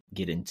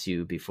get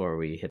into before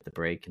we hit the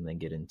break and then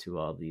get into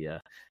all the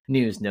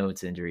news,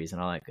 notes, injuries, and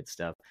all that good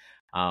stuff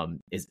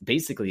is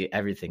basically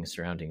everything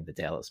surrounding the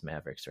Dallas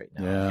Mavericks right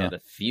now. Yeah. We had a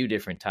few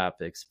different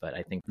topics, but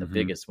I think the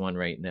biggest one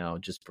right now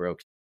just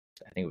broke.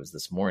 I think it was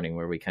this morning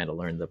where we kind of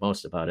learned the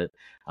most about it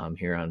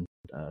here on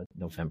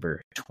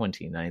November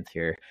 29th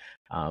here.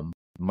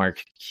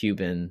 Mark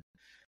Cuban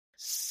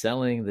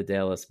selling the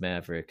Dallas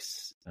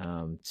Mavericks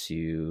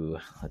to,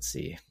 let's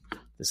see,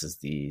 this is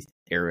the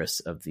heiress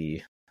of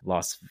the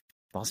Las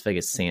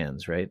Vegas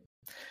Sands, right?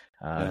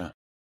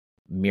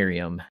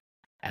 Miriam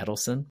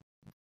Adelson.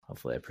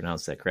 Hopefully I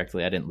pronounced that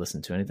correctly. I didn't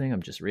listen to anything.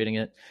 I'm just reading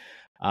it.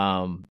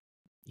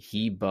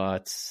 He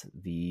bought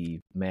the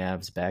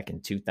Mavs back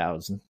in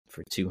 2000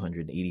 for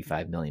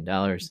 $285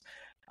 million.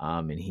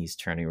 And he's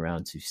turning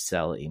around to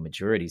sell a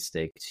majority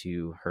stake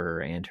to her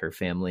and her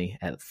family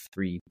at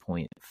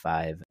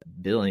 $3.5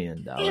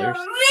 billion.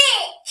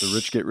 The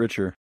rich get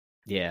richer.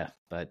 Yeah,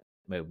 but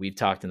we've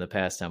talked in the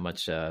past how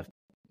much,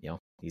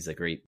 he's a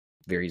great,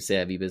 very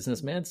savvy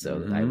businessman.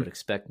 So I would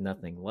expect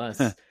nothing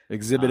less.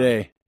 Exhibit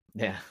A.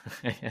 Yeah,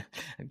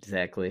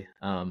 exactly.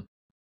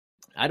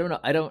 I don't know.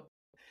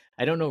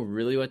 I don't know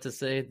really what to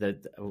say.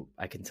 That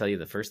I can tell you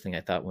the first thing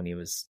I thought when he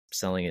was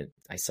selling it,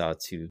 I saw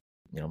to,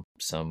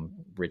 some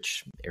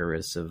rich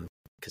heiress of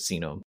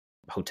casino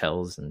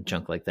hotels and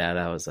junk like that.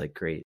 I was like,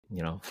 great,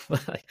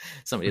 like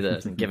somebody that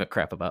doesn't give a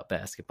crap about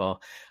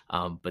basketball.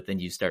 But then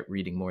you start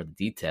reading more of the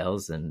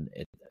details, and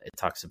it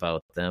talks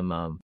about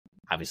them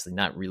obviously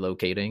not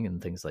relocating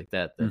and things like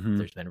that.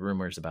 There's been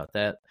rumors about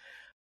that.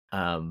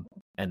 And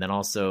then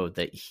also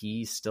that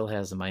he still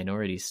has a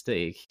minority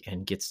stake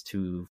and gets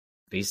to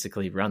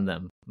basically run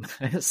them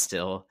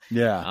still.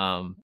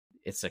 Yeah.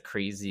 It's a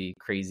crazy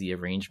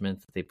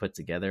arrangement that they put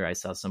together. I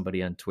saw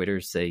somebody on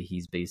Twitter say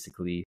he's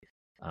basically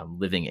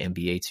living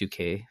NBA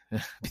 2K.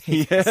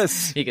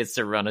 Yes. He gets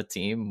to run a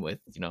team with,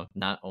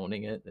 not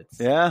owning it. It's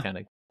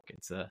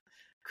it's a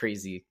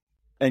crazy.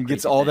 And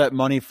gets all that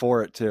money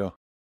for it too.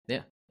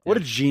 Yeah. What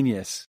a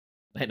genius.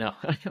 I know.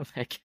 I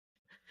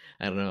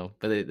don't know,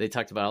 but they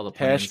talked about all the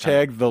plans.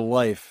 Hashtag the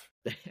life.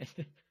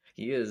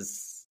 He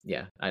is.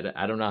 Yeah. I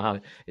don't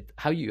know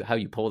how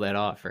you pull that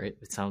off, right?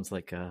 It sounds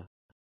like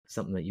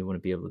something that you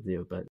wouldn't be able to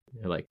do, but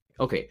you're like,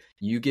 okay,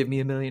 you give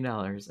me $1 million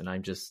and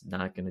I'm just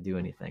not going to do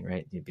anything,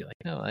 right? You'd be like,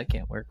 no, that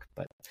can't work.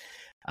 But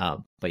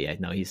yeah,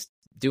 no, he's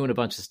doing a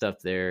bunch of stuff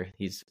there.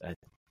 He's, I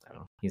don't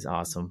know, he's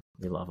awesome.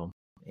 We love him.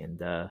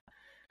 And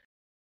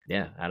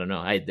yeah, I don't know.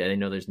 I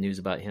know there's news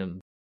about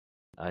him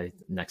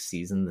next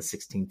season. The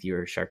 16th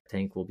year Shark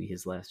Tank will be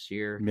his last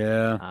year.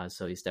 Yeah.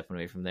 So he's stepping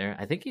away from there.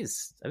 I think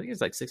he's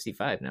like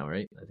 65 now,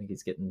 right? I think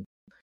he's getting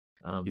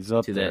he's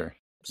up to there. That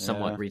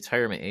somewhat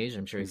retirement age.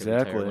 I'm sure he could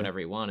retire whenever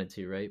he wanted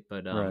to, right?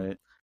 But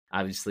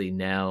obviously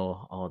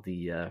now all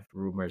the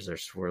rumors are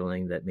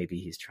swirling that maybe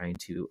he's trying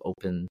to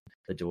open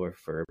the door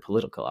for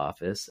political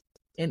office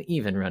and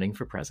even running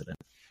for president.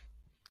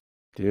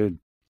 Dude,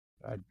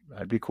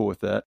 I'd be cool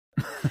with that.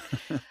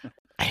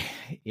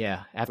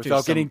 Yeah.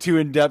 Without getting too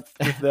in depth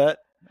with that.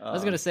 I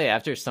was going to say,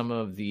 after some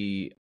of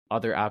the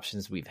other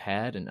options we've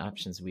had and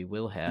options we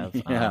will have,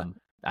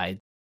 it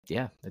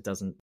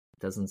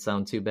doesn't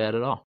sound too bad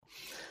at all.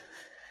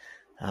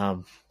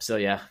 So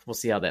yeah, we'll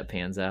see how that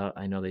pans out.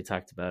 I know they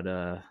talked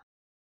about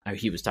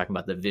he was talking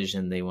about the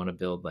vision. They want to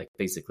build like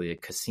basically a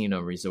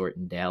casino resort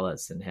in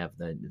Dallas and have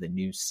the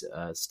new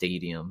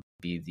stadium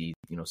be the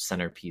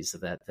centerpiece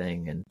of that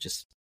thing, and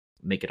just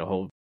make it a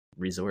whole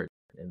resort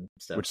and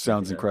stuff. Which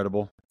sounds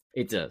incredible.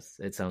 It does.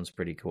 It sounds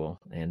pretty cool,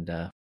 and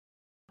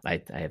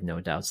I have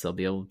no doubts they'll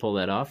be able to pull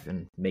that off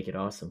and make it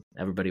awesome.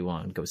 Everybody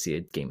want to go see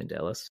a game in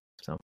Dallas.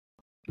 So,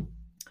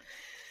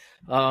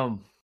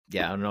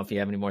 yeah, I don't know if you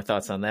have any more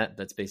thoughts on that.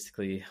 That's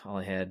basically all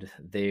I had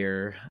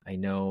there. I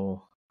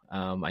know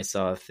I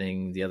saw a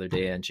thing the other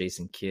day on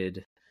Jason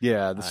Kidd.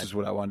 Yeah, this is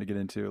what I wanted to get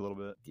into a little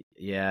bit.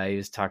 Yeah, he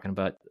was talking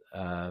about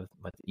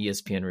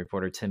ESPN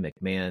reporter Tim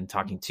McMahon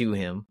talking to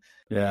him.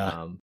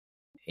 Yeah.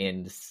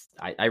 And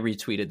I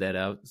retweeted that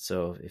out.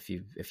 So if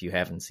you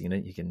haven't seen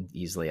it, you can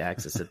easily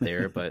access it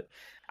there. But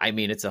I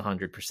mean, it's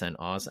 100%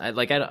 awesome.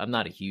 I'm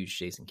not a huge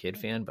Jason Kidd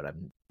fan, but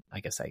I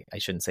guess I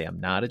shouldn't say I'm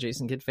not a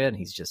Jason Kidd fan.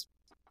 He's just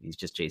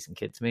Jason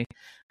Kidd to me.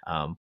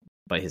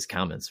 But his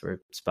comments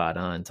were spot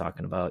on,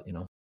 talking about,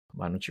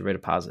 why don't you write a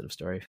positive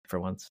story for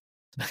once?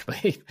 but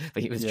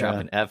he was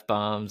dropping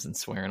F-bombs and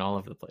swearing all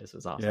over the place. It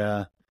was awesome.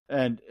 Yeah.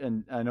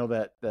 And I know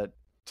that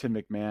Tim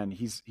McMahon,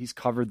 he's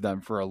covered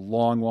them for a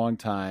long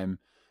time.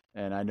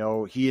 And I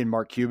know he and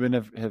Mark Cuban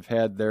have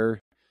had their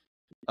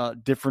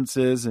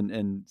differences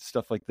and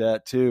stuff like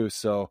that too.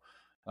 So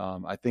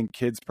I think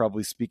Kidd's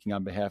probably speaking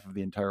on behalf of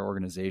the entire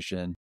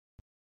organization.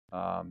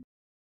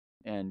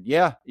 And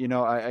yeah,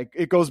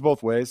 it goes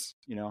both ways.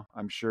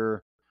 I'm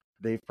sure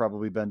they've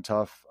probably been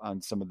tough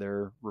on some of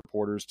their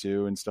reporters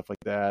too and stuff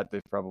like that.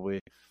 They've probably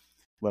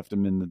left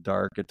them in the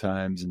dark at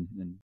times and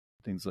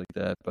things like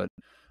that. But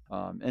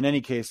in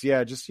any case,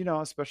 yeah, just,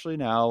 especially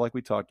now, like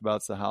we talked about,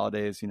 it's the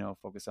holidays,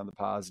 focus on the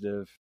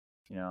positive,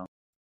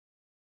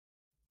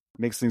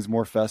 makes things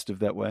more festive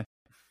that way.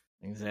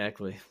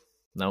 Exactly.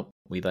 Nope.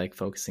 We like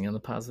focusing on the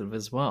positive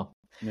as well.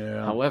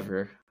 Yeah.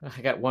 However,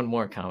 I got one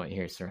more comment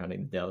here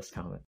surrounding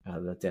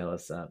the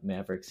Dallas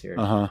Mavericks here.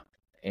 Uh-huh.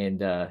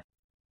 And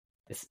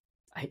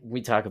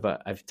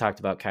I've talked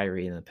about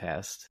Kyrie in the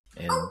past,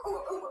 and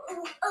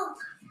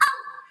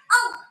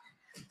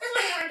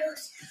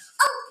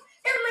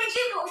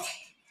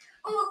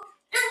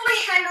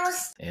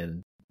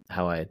and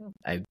how I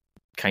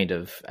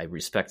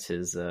respect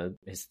his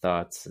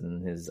thoughts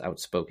and his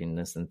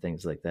outspokenness and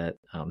things like that,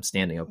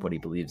 standing up what he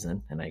believes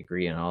in, and I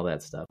agree on all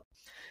that stuff.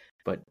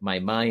 But my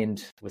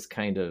mind was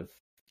kind of,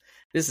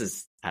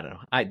 I don't know,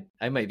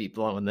 I might be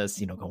blowing this,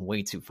 going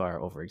way too far,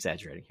 over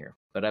exaggerating here.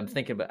 But I'm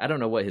thinking about, I don't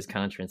know what his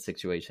contract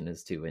situation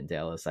is too in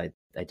Dallas. I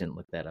didn't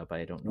look that up.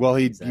 I don't know. Well,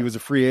 he was a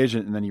free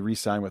agent and then he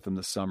re-signed with them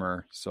this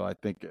summer. So I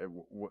think,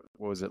 what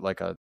was it,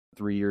 like a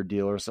 3-year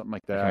deal or something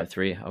like that?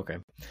 3. Okay.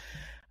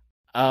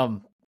 I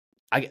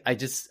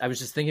was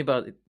just thinking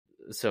about,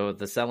 so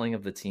the selling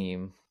of the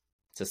team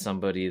to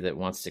somebody that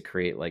wants to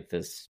create like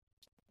this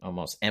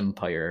almost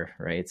empire,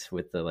 right?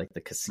 With the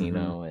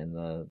casino and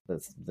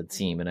the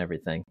team and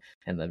everything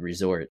and the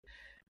resort.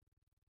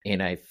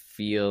 And I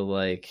feel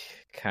like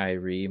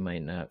Kyrie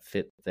might not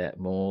fit that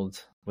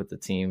mold with the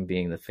team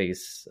being the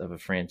face of a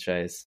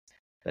franchise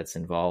that's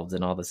involved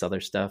in all this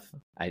other stuff.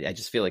 I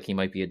just feel like he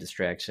might be a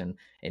distraction,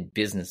 and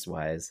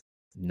business-wise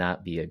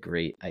not be a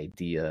great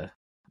idea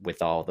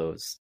with all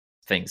those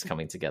things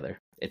coming together.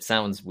 It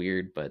sounds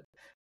weird, but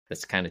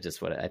that's kind of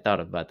just what I thought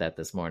about that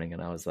this morning.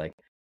 And I was like,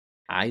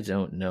 I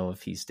don't know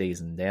if he stays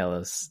in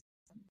Dallas,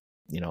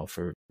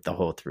 for the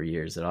whole 3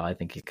 years at all. I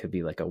think it could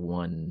be like a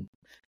 1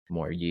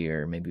 more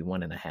year, maybe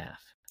 1.5.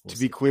 To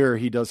be clear,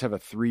 he does have a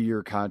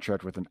 3-year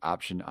contract with an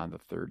option on the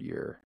 3rd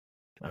year.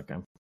 Okay.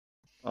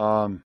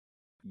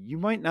 You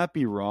might not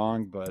be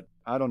wrong, but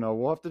I don't know.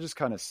 We'll have to just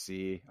kind of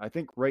see. I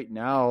think right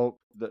now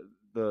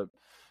the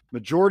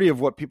majority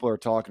of what people are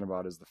talking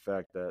about is the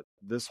fact that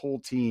this whole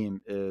team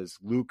is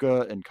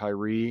Luka and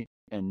Kyrie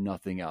and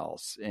nothing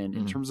else. And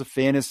in terms of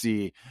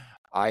fantasy,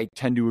 I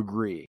tend to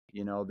agree.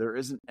 There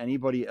isn't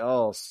anybody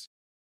else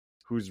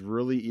who's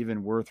really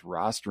even worth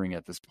rostering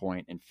at this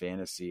point in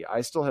fantasy.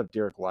 I still have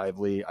Derek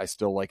Lively. I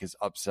still like his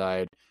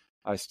upside.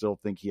 I still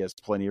think he has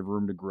plenty of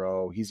room to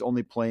grow. He's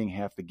only playing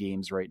half the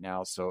games right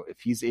now. So if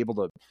he's able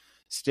to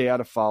stay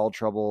out of foul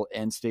trouble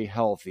and stay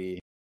healthy,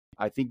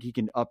 I think he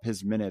can up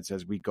his minutes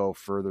as we go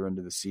further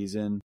into the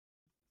season.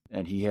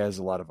 And he has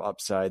a lot of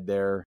upside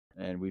there.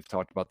 And we've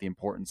talked about the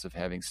importance of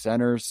having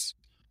centers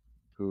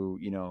who,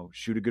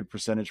 shoot a good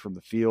percentage from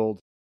the field.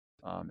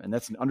 And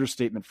that's an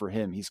understatement for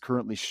him. He's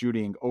currently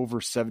shooting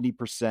over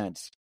 70%,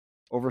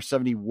 over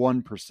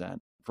 71%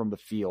 from the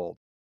field.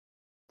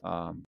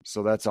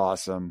 So that's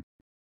awesome.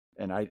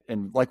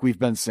 And like we've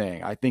been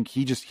saying, I think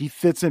he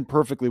fits in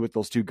perfectly with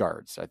those two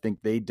guards. I think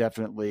they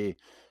definitely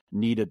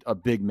need a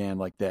big man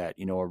like that,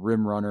 a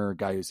rim runner, a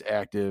guy who's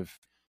active.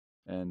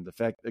 And the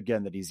fact,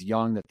 again, that he's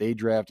young, that they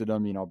drafted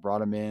him,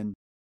 brought him in.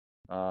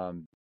 I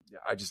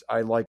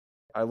like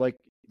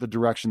the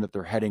direction that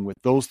they're heading with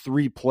those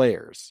 3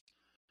 players.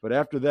 But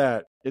after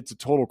that, it's a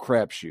total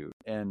crapshoot.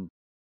 And,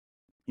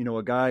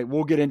 a guy,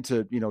 we'll get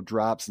into,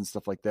 drops and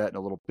stuff like that in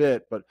a little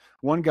bit, but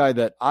one guy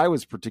that I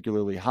was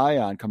particularly high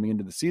on coming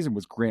into the season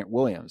was Grant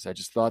Williams. I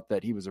just thought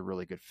that he was a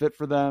really good fit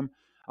for them.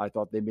 I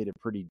thought they made a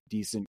pretty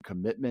decent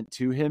commitment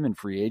to him in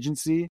free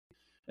agency.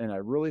 And I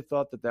really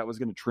thought that was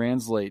going to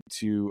translate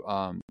to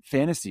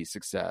fantasy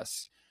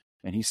success.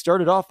 And he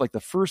started off like the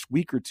first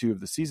week or two of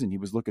the season, he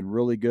was looking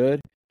really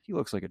good. He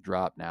looks like a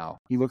drop now.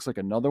 He looks like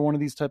another one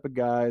of these type of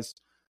guys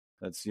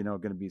that's,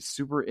 going to be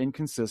super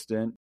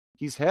inconsistent.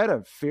 He's had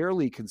a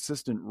fairly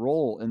consistent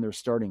role in their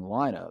starting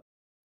lineup,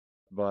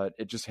 but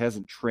it just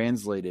hasn't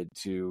translated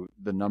to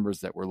the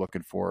numbers that we're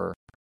looking for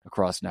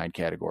across 9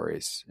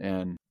 categories.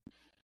 And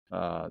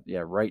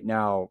right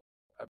now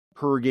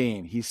per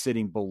game, he's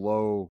sitting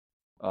below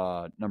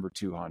number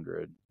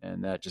 200,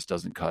 and that just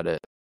doesn't cut it.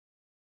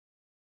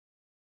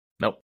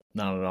 Nope,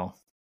 not at all.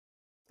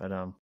 But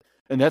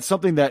and that's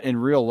something that in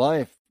real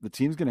life the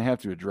team's going to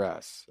have to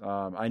address.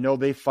 I know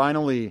they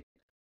finally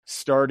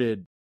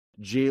started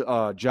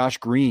Josh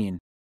Green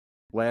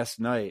last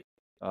night,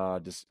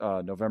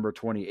 November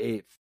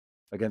 28th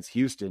against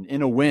Houston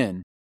in a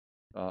win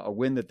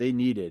that they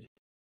needed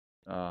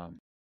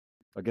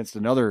against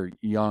another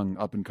young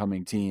up and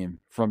coming team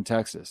from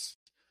Texas.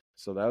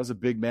 So that was a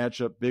big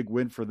matchup, big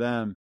win for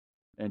them,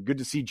 and good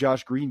to see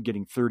Josh Green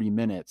getting 30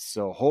 minutes.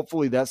 So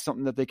hopefully that's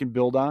something that they can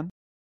build on.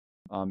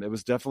 It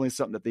was definitely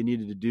something that they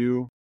needed to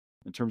do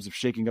in terms of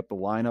shaking up the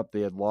lineup.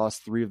 They had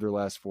lost 3 of their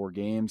last 4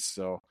 games.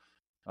 So,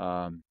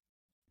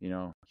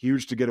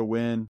 huge to get a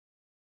win,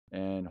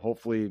 and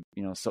hopefully,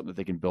 something that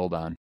they can build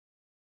on.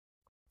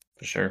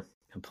 For sure.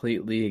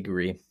 Completely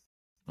agree.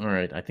 All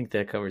right. I think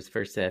that covers the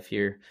first half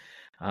here.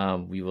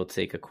 We will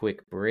take a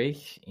quick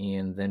break,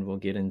 and then we'll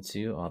get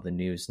into all the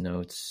news,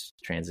 notes,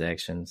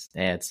 transactions,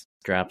 ads,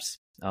 drops,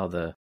 all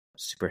the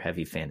super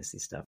heavy fantasy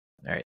stuff.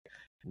 All right.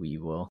 We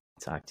will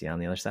talk to you on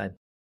the other side.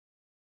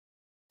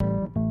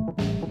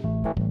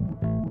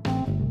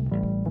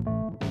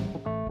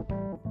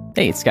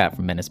 Hey, it's Scott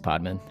from Menace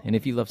Podman, and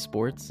if you love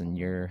sports and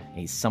you're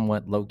a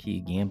somewhat low-key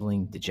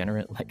gambling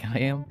degenerate like I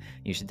am,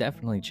 you should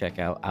definitely check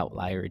out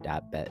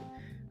Outlier.bet.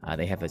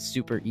 They have a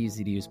super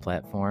easy-to-use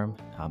platform,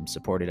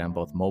 supported on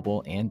both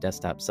mobile and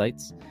desktop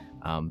sites,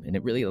 and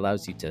it really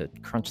allows you to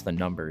crunch the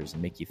numbers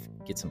and make you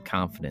get some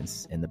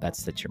confidence in the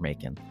bets that you're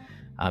making.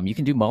 You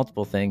can do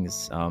multiple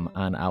things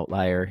on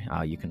Outlier.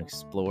 You can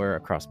explore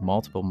across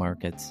multiple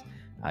markets.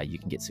 You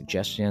can get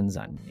suggestions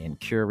and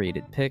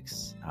curated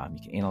picks. You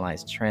can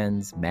analyze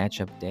trends,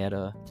 matchup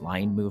data,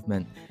 line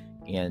movement,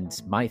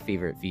 and my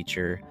favorite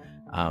feature,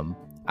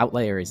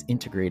 Outlier is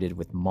integrated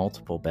with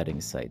multiple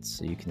betting sites,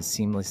 so you can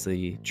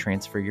seamlessly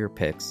transfer your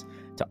picks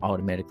to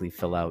automatically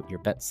fill out your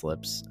bet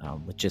slips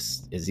with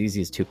just as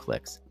easy as 2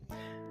 clicks.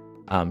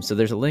 So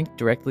there's a link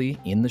directly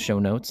in the show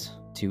notes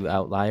to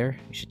Outlier.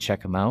 You should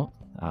check them out.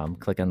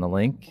 Click on the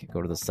link,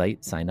 go to the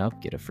site, sign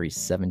up, get a free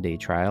 7-day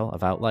trial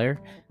of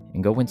Outlier,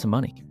 and go win some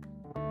money.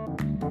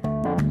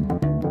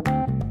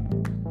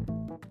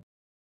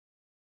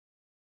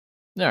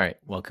 All right,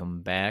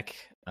 welcome back.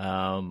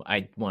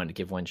 I wanted to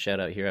give one shout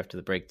out here after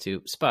the break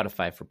to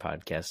Spotify for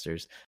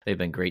podcasters. They've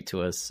been great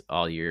to us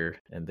all year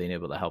and being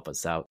able to help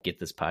us out, get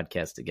this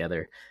podcast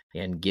together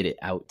and get it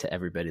out to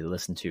everybody to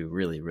listen to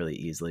really, really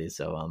easily.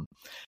 So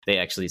they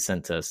actually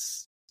sent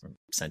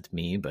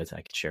me, but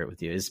I could share it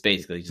with you. It's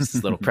basically just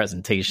this little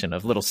presentation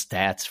of little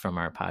stats from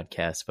our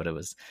podcast, but it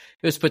was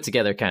put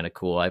together kind of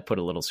cool. I put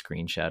a little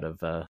screenshot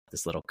of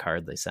this little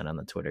card they sent on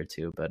the Twitter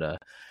too.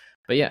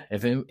 But yeah,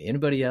 if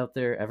anybody out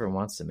there ever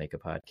wants to make a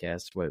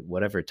podcast,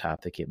 whatever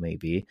topic it may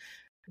be,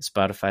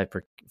 Spotify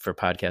for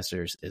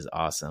podcasters is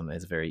awesome.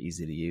 It's very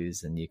easy to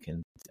use, and you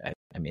can,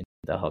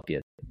 they'll help you.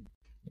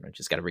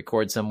 Just got to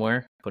record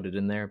somewhere, put it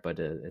in there, but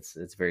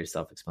it's very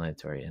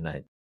self-explanatory, and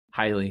I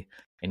highly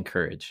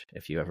encourage,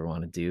 if you ever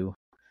want to do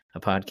a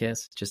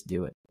podcast, just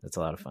do it. It's a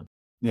lot of fun.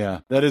 Yeah,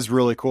 that is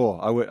really cool.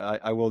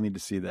 I will need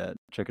to see that.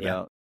 Check it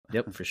out.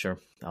 Yep, for sure.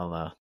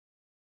 I'll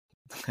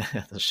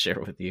share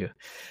with you.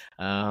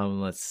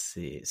 Let's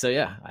see. So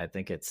yeah, I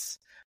think it's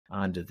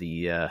on to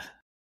the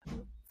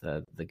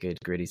good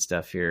gritty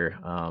stuff here,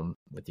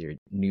 with your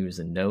news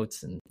and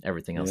notes and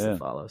everything else that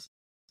follows.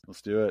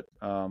 Let's do it.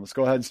 Let's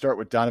go ahead and start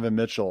with Donovan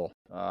Mitchell.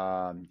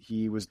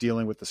 He was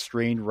dealing with the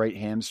strained right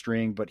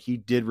hamstring, but he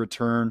did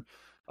return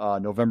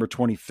November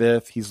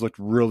 25th. He's looked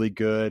really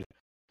good.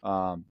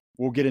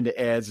 We'll get into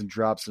ads and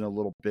drops in a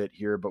little bit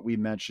here, but we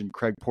mentioned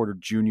Craig Porter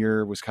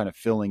Jr. was kind of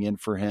filling in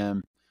for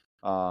him.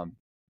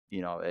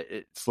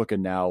 It's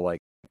looking now like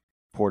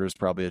Porter's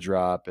probably a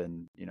drop,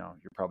 and,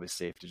 you're probably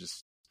safe to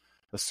just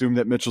assume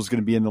that Mitchell's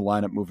going to be in the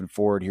lineup moving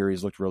forward here.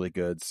 He's looked really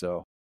good.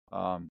 So,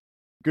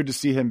 good to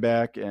see him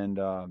back. And,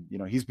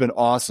 he's been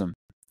awesome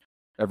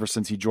ever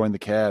since he joined the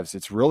Cavs.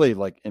 It's really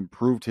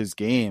improved his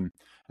game,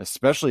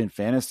 especially in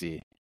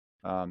fantasy.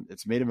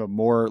 It's made him a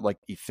more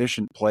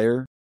efficient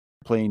player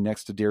playing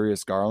next to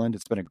Darius Garland.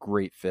 It's been a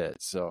great fit.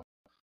 So,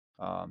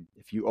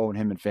 if you own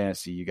him in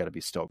fantasy, you got to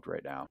be stoked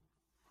right now.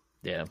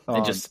 Yeah.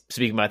 And just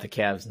speaking about the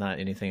Cavs, not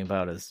anything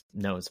about his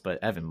notes,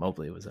 but Evan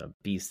Mobley was a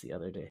beast the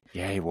other day.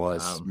 Yeah, he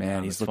was.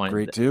 Man, he's looked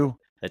great too.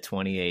 the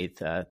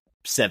 28th,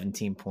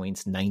 17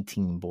 points,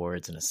 19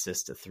 boards, an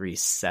assist to 3,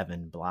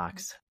 7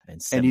 blocks,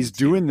 and 72. And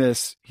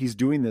he's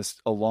doing this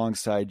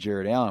alongside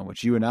Jared Allen,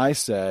 which you and I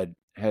said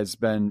has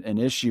been an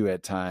issue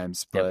at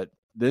times. But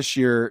this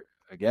year,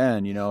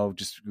 again,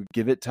 just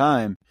give it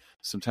time.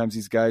 Sometimes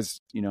these guys,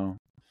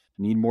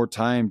 need more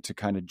time to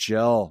kind of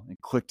gel and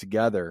click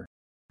together.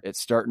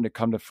 It's starting to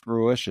come to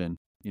fruition,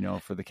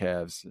 for the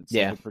Cavs.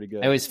 It's pretty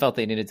good. I always felt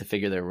they needed to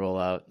figure their role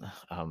out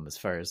as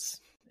far as,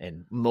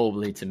 and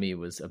Mobley to me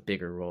was a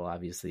bigger role,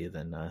 obviously,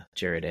 than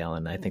Jared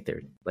Allen. I think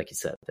they're, like you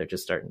said, they're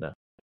just starting to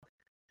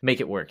make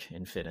it work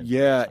and fit in.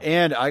 Yeah,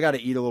 and I got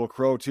to eat a little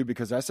crow, too,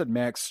 because I said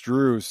Max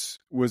Strus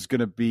was going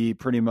to be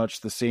pretty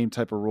much the same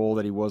type of role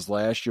that he was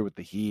last year with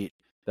the Heat.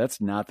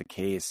 That's not the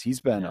case.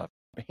 He's been a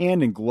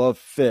hand-in-glove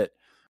fit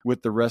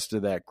with the rest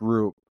of that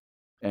group,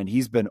 and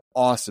he's been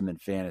awesome in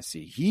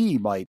fantasy. He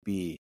might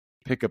be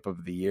pickup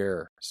of the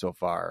year so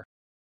far.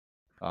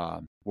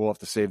 We'll have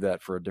to save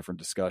that for a different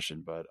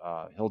discussion, but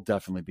he'll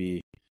definitely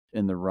be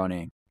in the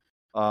running.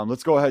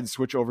 Let's go ahead and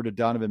switch over to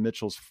Donovan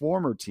Mitchell's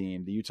former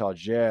team, the Utah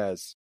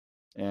Jazz.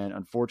 And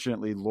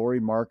unfortunately, Lauri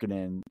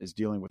Markkanen is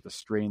dealing with a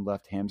strained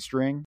left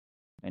hamstring,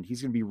 and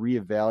he's going to be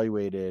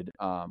reevaluated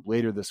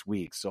later this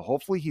week. So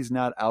hopefully he's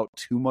not out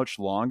too much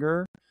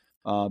longer,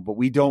 but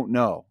we don't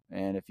know.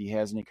 And if he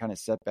has any kind of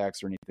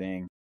setbacks or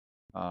anything,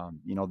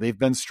 they've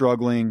been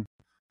struggling.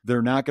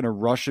 They're not going to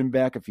rush him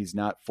back if he's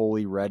not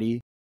fully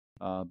ready.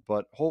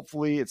 But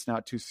hopefully it's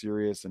not too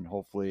serious, and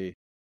hopefully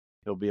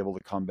he'll be able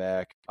to come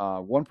back.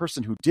 One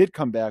person who did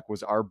come back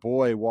was our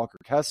boy, Walker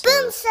Kessler.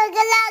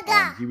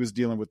 He was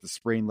dealing with the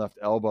sprained left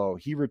elbow.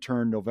 He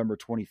returned November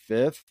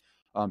 25th.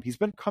 He's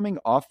been coming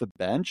off the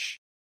bench,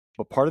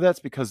 but part of that's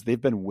because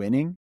they've been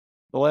winning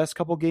the last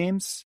couple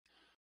games.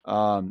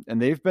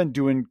 And they've been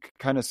doing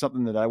kind of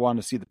something that I want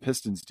to see the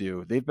Pistons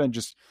do. They've been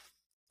just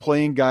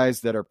playing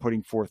guys that are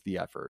putting forth the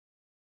effort.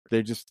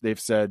 They've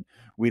said,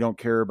 we don't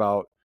care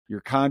about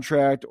your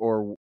contract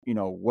or,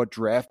 what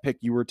draft pick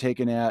you were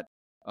taken at.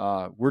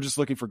 We're just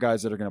looking for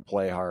guys that are going to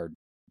play hard,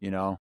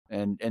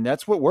 and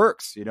that's what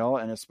works,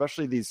 and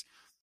especially these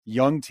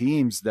young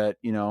teams that,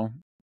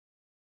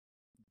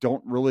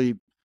 don't really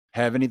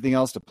have anything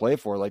else to play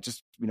for. Like,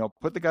 just,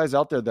 put the guys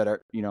out there that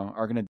are,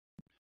 are going to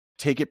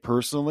take it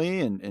personally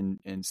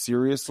and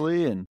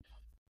seriously and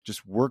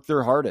just work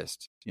their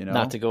hardest,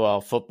 Not to go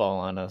all football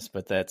on us,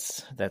 but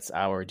that's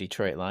our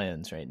Detroit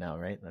Lions right now,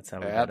 right? That's how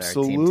we got our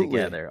team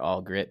together.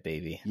 All grit,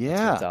 baby. Yeah.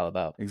 That's what it's all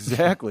about.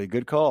 Exactly.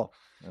 Good call.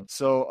 Yep.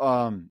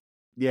 So,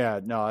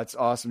 it's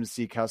awesome to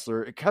see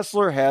Kessler.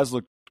 Kessler has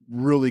looked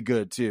really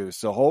good too.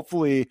 So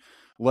hopefully,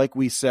 like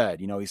we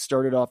said, he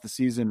started off the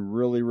season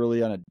really,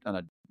 really on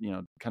a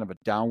kind of a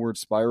downward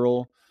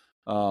spiral.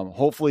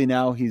 Hopefully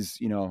now he's,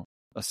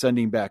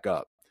 ascending back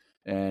up.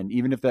 And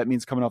even if that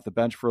means coming off the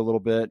bench for a little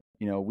bit,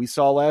 we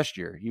saw last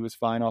year, he was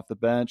fine off the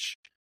bench,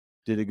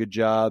 did a good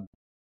job.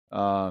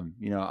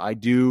 I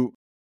do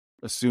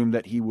assume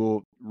that he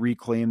will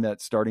reclaim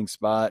that starting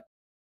spot,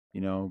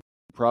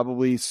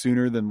 probably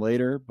sooner than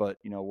later, but,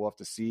 we'll have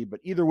to see. But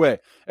either way,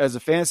 as a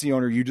fantasy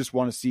owner, you just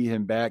want to see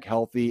him back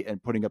healthy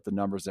and putting up the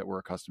numbers that we're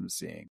accustomed to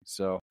seeing.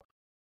 So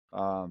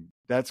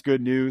that's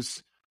good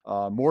news.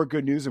 More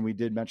good news, and we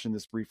did mention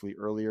this briefly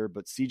earlier,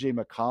 but CJ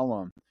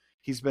McCollum,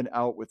 he's been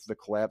out with the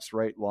collapsed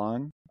right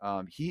lung.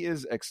 He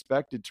is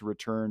expected to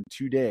return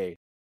today,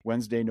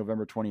 Wednesday,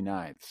 November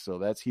 29th. So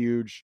that's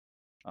huge.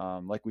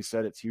 Like we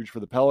said, it's huge for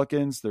the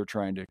Pelicans. They're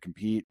trying to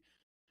compete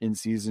in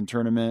season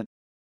tournament,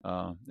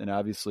 and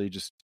obviously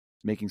just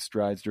making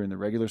strides during the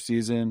regular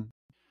season,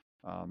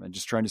 and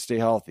just trying to stay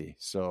healthy.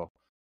 So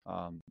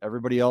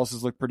everybody else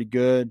has looked pretty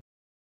good.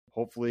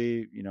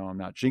 Hopefully, I'm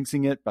not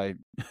jinxing it by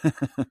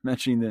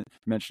mentioning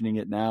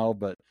it now,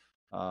 but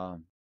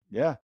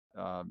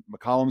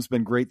McCollum's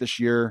been great this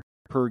year.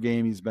 Per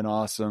game, he's been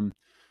awesome.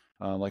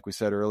 Like we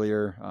said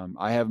earlier,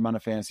 I have him on a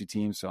fantasy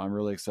team, so I'm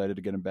really excited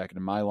to get him back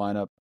into my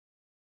lineup.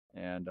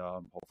 And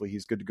hopefully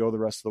he's good to go the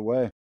rest of the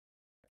way.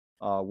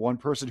 One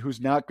person who's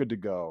not good to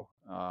go,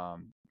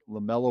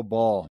 LaMelo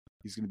Ball.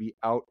 He's going to be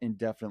out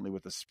indefinitely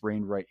with a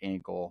sprained right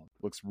ankle.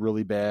 Looks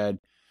really bad.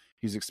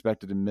 He's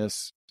expected to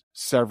miss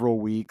several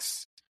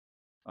weeks.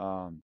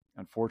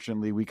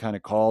 Unfortunately, we kind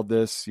of called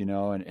this,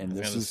 and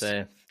this is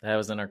that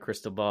was in our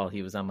crystal ball.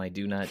 He was on my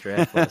do not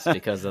draft list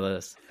because of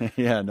this.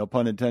 Yeah, no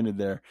pun intended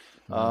there.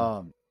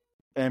 Mm-hmm.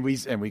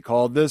 And we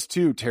called this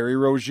too. Terry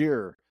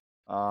Rozier.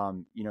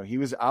 He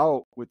was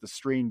out with the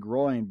strained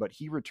groin, but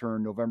he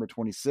returned November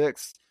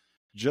 26th,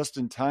 just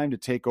in time to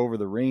take over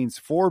the reins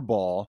for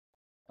Ball.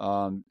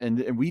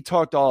 And we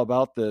talked all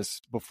about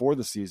this before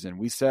the season.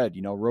 We said,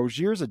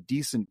 Rozier's a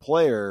decent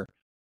player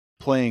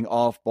playing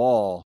off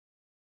ball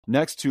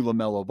next to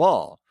LaMelo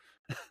Ball.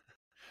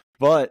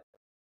 But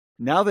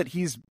now that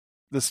he's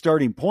the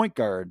starting point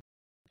guard,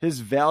 his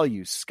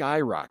value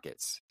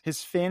skyrockets.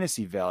 His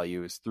fantasy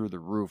value is through the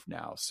roof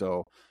now.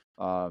 So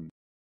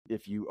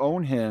if you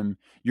own him,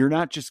 you're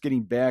not just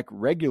getting back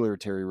regular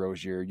Terry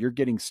Rozier, you're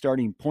getting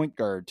starting point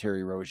guard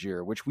Terry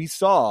Rozier, which we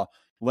saw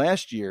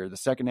last year, the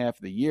second half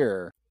of the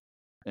year.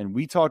 And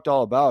we talked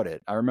all about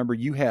it. I remember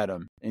you had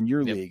him in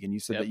your league, and you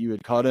said that you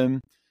had cut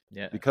him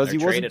because he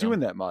wasn't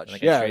doing that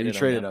much. Yeah, you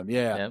traded him.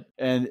 Yeah. Yep.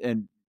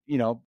 And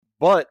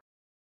but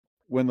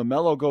when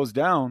LaMelo goes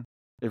down,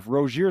 if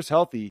Rozier's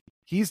healthy,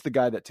 he's the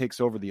guy that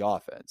takes over the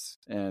offense,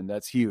 and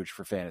that's huge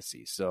for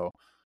fantasy. So,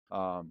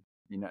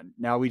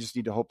 now we just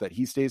need to hope that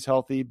he stays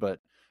healthy. But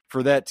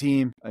for that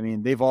team, I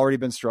mean, they've already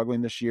been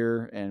struggling this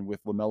year, and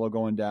with LaMelo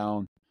going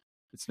down,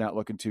 it's not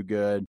looking too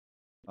good.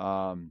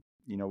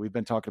 We've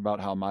been talking about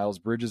how Miles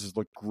Bridges has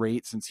looked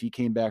great since he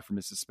came back from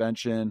his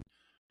suspension.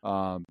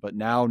 But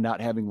now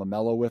not having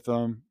LaMelo with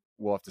him,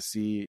 we'll have to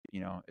see,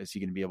 is he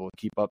going to be able to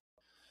keep up,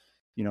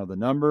 the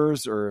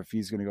numbers, or if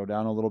he's going to go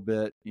down a little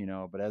bit,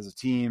 but as a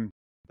team,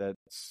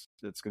 that's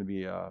going to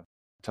be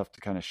tough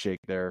to kind of shake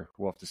there.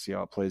 We'll have to see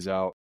how it plays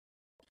out.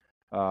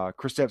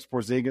 Kristaps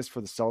Porzingis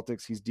for the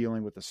Celtics, he's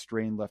dealing with a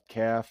strained left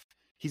calf.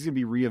 He's going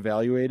to be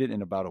reevaluated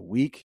in about a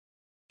week.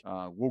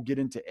 We'll get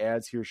into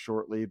ads here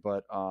shortly,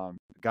 but the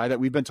guy that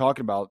we've been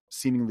talking about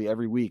seemingly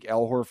every week,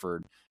 Al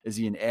Horford, is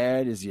he an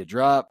ad? Is he a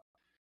drop?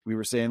 We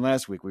were saying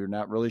last week we were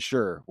not really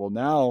sure. Well,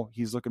 now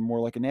he's looking more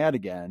like an ad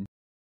again.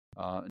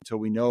 Until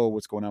we know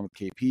what's going on with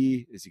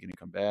KP. Is he going to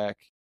come back,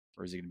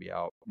 or is he going to be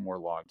out more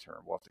long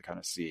term? We'll have to kind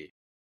of see.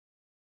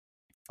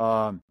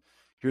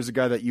 Here's a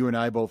guy that you and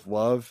I both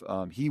love.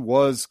 He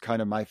was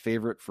kind of my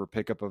favorite for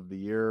pickup of the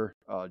year,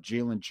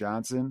 Jalen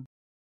Johnson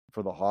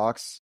for the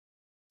Hawks.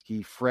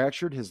 He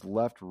fractured his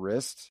left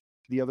wrist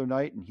the other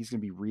night, and he's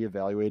going to be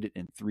reevaluated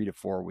in 3 to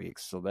 4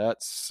 weeks. So that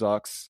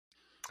sucks.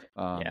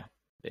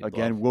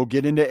 Again, we'll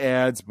get into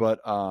ads,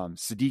 but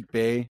Sadiq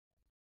Bey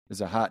is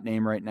a hot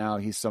name right now.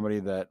 He's somebody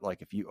that,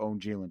 like, if you own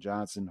Jalen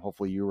Johnson,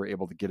 hopefully you were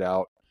able to get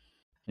out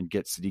and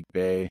get Sadiq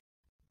Bey.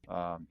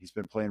 He's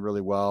been playing really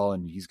well,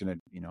 and he's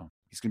going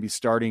to be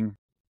starting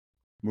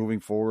moving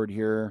forward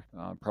here.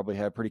 Probably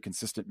have pretty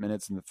consistent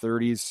minutes in the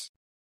 30s.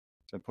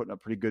 Been putting up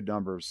pretty good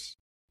numbers.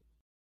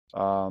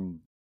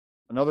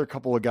 Another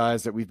couple of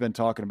guys that we've been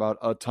talking about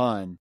a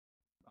ton,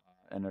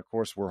 and of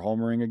course we're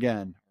homering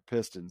again,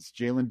 Pistons.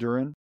 Jalen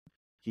Duren,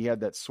 he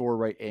had that sore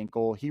right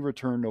ankle. He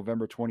returned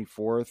November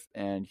 24th,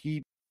 and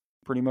he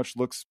pretty much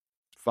looks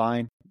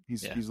fine.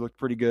 He's looked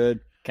pretty good.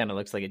 Kind of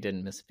looks like it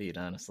didn't miss a beat,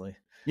 honestly.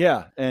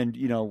 Yeah, and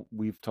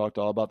we've talked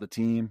all about the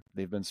team.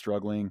 They've been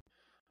struggling,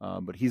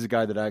 but he's a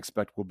guy that I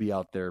expect will be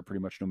out there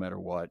pretty much no matter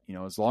what.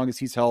 As long as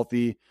he's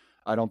healthy,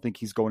 I don't think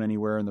he's going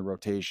anywhere in the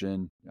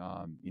rotation.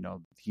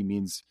 He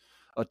means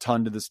a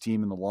ton to this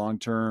team in the long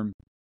term,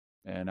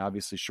 and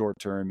obviously short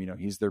term.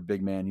 He's their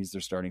big man. He's their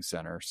starting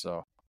center.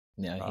 So.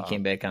 Yeah, he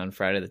came back on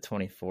Friday the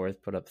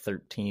 24th, put up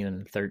 13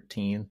 and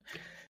 13.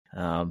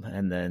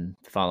 And then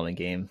the following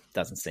game,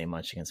 doesn't say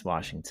much against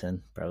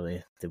Washington.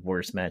 Probably the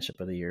worst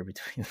matchup of the year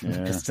between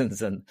the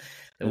Pistons and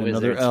the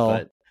Wizards.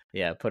 But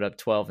yeah, put up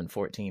 12 and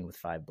 14 with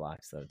 5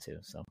 blocks, though, too.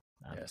 So,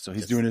 so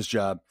he's doing his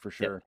job for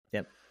sure.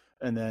 Yep.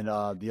 And then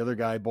the other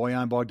guy,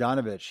 Bojan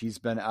Bogdanovic, he's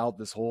been out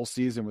this whole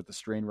season with the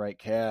strained right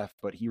calf,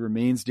 but he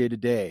remains day to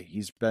day.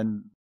 He's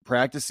been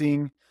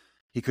practicing.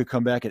 He could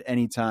come back at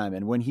any time.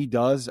 And when he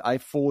does, I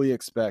fully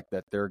expect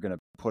that they're going to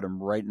put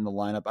him right in the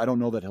lineup. I don't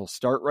know that he'll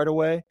start right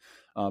away,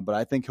 but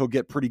I think he'll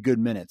get pretty good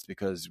minutes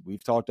because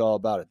we've talked all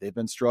about it. They've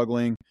been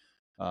struggling.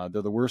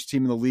 They're the worst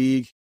team in the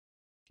league,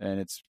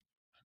 and it's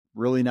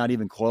really not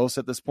even close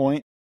at this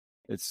point.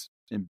 It's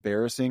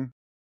embarrassing,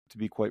 to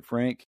be quite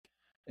frank.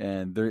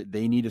 And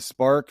they need a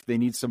spark. They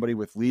need somebody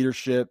with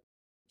leadership.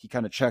 He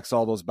kind of checks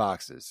all those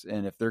boxes.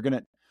 And if they're going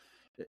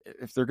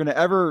to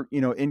ever,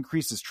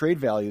 increase his trade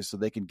value so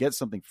they can get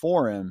something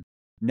for him,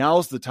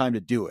 now's the time to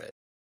do it.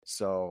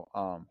 So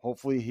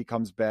hopefully he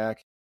comes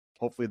back.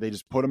 Hopefully they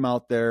just put him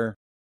out there.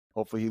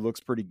 Hopefully he looks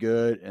pretty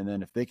good. And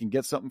then if they can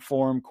get something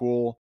for him,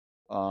 cool.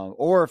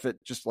 Or if it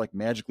just like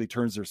magically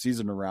turns their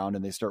season around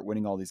and they start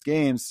winning all these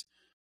games,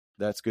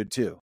 that's good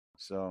too.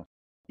 So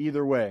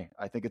either way,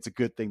 I think it's a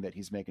good thing that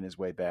he's making his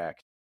way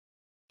back.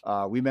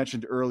 We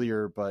mentioned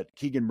earlier, but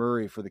Keegan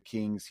Murray for the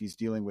Kings, he's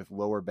dealing with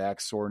lower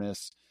back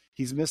soreness.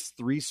 He's missed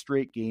 3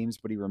 straight games,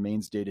 but he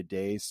remains day to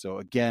day. So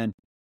again,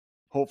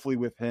 hopefully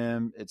with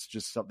him, it's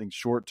just something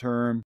short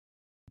term.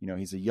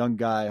 He's a young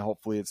guy.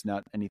 Hopefully it's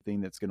not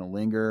anything that's going to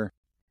linger.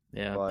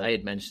 Yeah, but I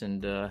had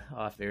mentioned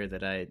off air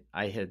that I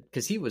had,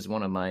 because he was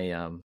one of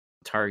my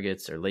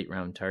targets or late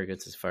round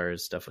targets as far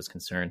as stuff was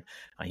concerned.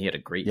 He had a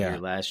great year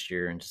last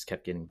year and just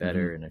kept getting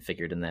better. Mm-hmm. And I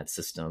figured in that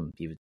system,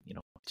 he would,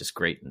 just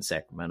great in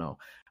Sacramento.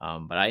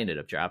 But I ended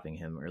up dropping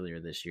him earlier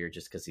this year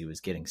just because he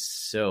was getting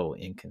so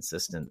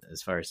inconsistent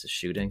as far as the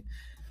shooting.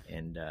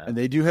 And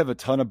they do have a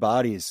ton of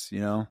bodies,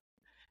 on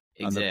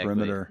the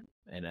perimeter.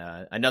 And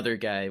another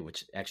guy,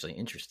 which actually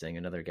interesting,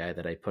 another guy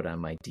that I put on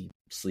my deep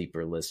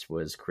sleeper list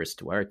was Chris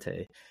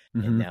Duarte.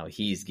 Mm-hmm. And now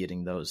he's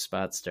getting those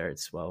spot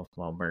starts while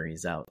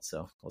Murray's out.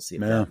 So we'll see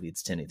if that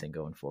leads to anything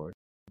going forward.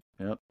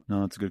 Yep.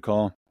 No, that's a good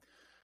call.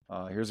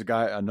 Here's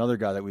another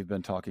guy that we've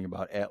been talking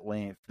about at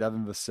length,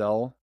 Devin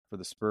Vassell for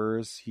the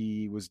Spurs.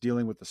 He was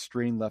dealing with a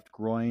strained left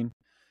groin.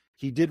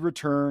 He did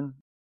return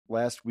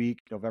last week,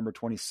 November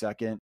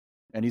 22nd,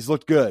 and he's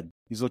looked good.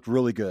 He's looked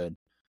really good.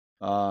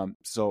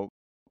 So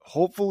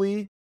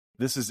hopefully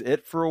this is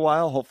it for a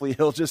while. Hopefully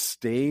he'll just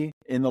stay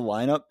in the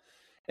lineup.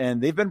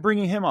 And they've been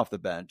bringing him off the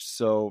bench.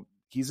 So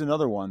he's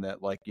another one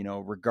that, like, you know,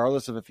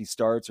 regardless of if he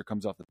starts or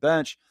comes off the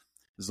bench,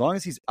 as long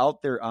as he's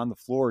out there on the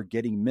floor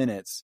getting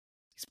minutes,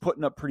 he's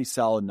putting up pretty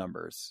solid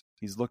numbers.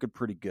 He's looking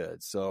pretty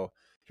good. So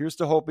here's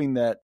to hoping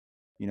that,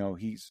 you know,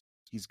 he's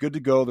good to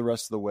go the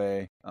rest of the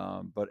way.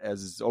 But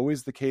as is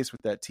always the case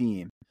with that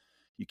team,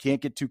 you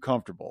can't get too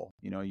comfortable.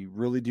 You know, you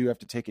really do have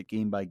to take it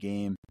game by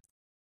game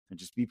and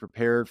just be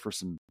prepared for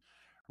some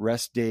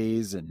rest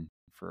days and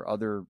for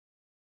other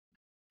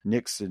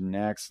nicks and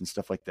knacks and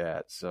stuff like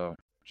that. So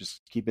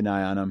just keep an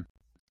eye on him.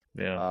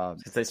 Yeah.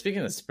 So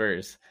speaking of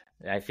Spurs,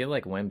 I feel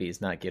like Wemby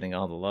is not getting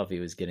all the love he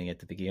was getting at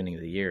the beginning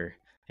of the year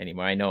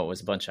anymore. I know it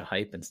was a bunch of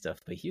hype and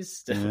stuff, but he's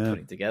still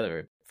putting together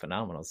a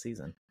phenomenal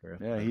season.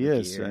 He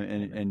is.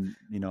 And,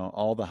 you know,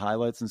 all the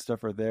highlights and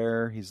stuff are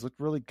there. He's looked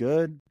really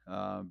good.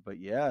 But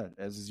yeah,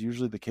 as is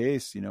usually the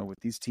case, you know, with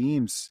these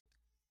teams,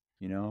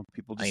 you know,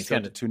 people just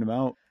start to tune him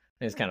out.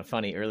 It's kind of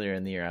funny. Earlier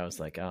in the year, I was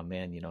like, oh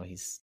man, you know,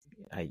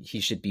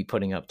 he should be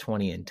putting up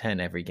 20 and 10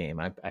 every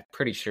game. I'm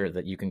pretty sure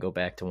that you can go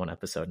back to one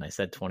episode and I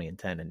said 20 and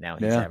 10, and now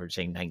he's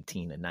averaging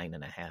 19 and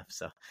 9.5.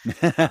 So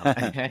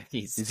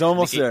he's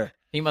almost there.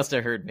 He must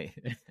have heard me.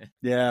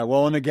 Yeah.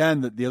 Well, and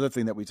again, the other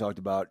thing that we talked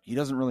about, he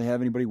doesn't really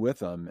have anybody with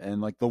him.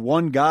 And like the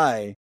one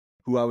guy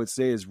who I would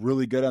say is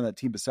really good on that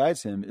team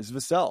besides him is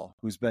Vassell,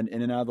 who's been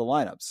in and out of the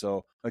lineup.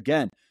 So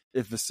again,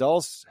 if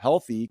Vassell's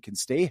healthy, can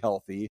stay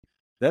healthy,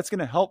 that's going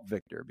to help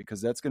Victor,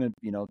 because that's going to,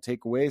 you know,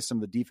 take away some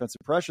of the defensive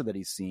pressure that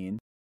he's seen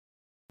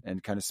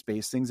and kind of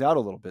space things out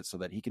a little bit so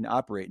that he can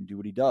operate and do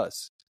what he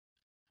does.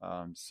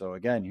 So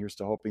again, here's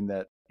to hoping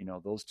that, you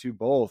know, those two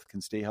both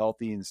can stay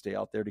healthy and stay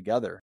out there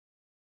together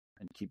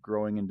and keep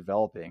growing and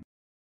developing.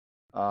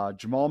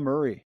 Jamal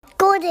Murray.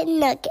 Golden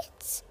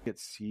Nuggets.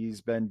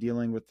 He's been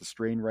dealing with the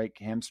strained right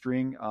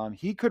hamstring.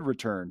 He could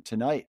return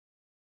tonight,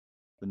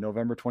 the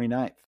November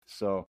 29th.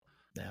 So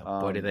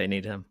boy, do they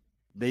need him.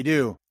 They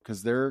do,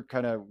 because they're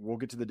kind of, we'll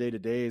get to the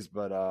day-to-days,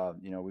 but,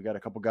 you know, we got a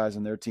couple guys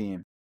on their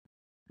team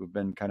who've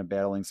been kind of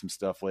battling some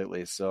stuff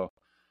lately. So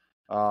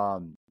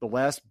the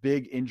last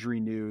big injury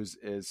news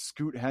is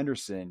Scoot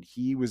Henderson.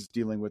 He was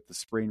dealing with the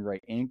sprained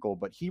right ankle,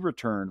 but he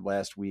returned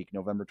last week,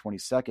 November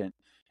 22nd,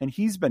 and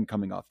he's been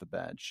coming off the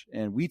bench.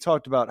 And we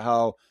talked about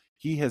how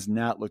he has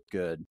not looked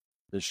good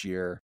this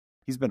year.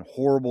 He's been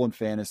horrible in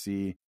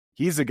fantasy.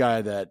 He's a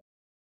guy that,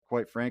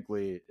 quite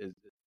frankly,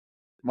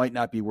 might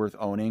not be worth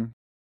owning,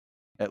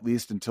 at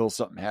least until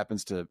something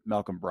happens to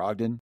Malcolm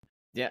Brogdon.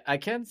 Yeah, I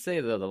can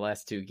say, though, the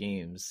last two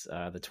games,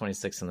 the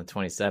 26th and the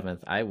 27th,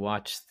 I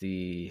watched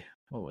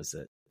what was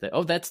it?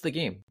 That's the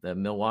game, the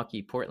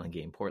Milwaukee-Portland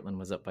game. Portland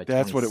was up by 26.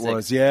 That's what it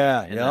was,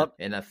 yeah.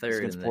 In a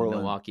third, and then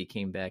Milwaukee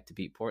came back to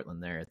beat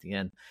Portland there at the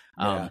end.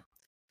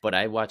 But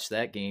I watched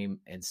that game,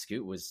 and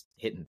Scoot was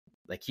hitting,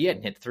 like, he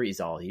hadn't hit threes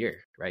all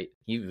year, right?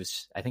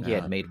 I think he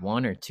had made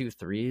one or two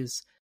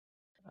threes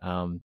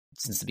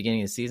since the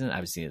beginning of the season.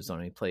 Obviously, it was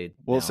only played.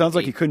 Well, it sounds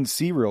like he couldn't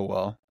see real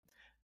well.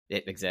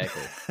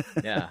 Exactly.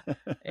 Yeah.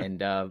 And,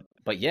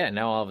 but yeah,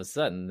 now all of a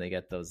sudden they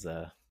got those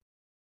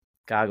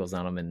goggles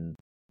on him. And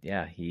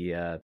yeah, he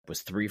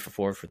was 3 for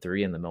 4 for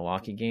 3 in the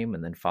Milwaukee game,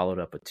 and then followed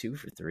up with 2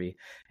 for 3.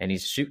 And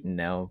he's shooting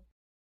now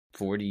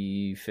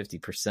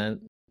 50%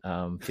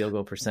 field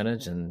goal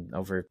percentage and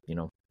over,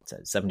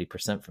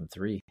 70% from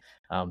 3.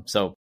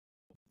 So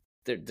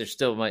there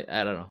still might,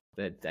 I don't know,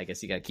 I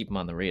guess you got to keep him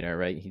on the radar,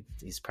 right?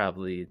 He's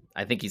probably,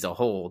 I think he's a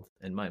hold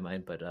in my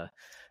mind, but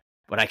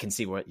I can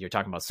see what you're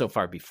talking about so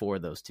far before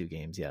those two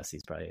games. Yes,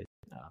 he's probably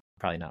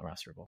not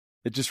rosterable.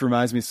 It just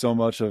reminds me so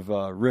much of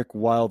Rick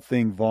Wild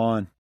Thing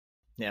Vaughn.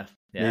 Yeah.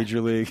 Major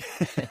League.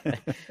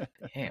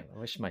 Damn, I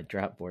wish my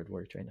drop board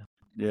worked right now.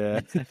 Yeah.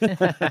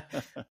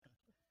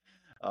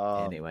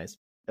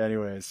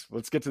 Anyways,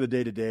 let's get to the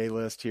day-to-day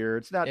list here.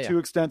 It's not too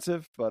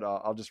extensive, but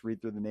I'll just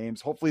read through the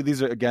names. Hopefully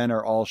these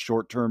are all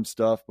short-term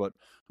stuff, but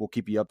we'll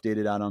keep you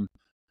updated on them.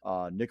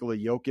 Nikola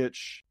Jokic,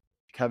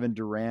 Kevin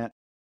Durant,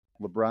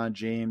 LeBron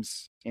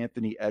James,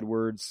 Anthony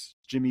Edwards,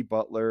 Jimmy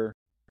Butler,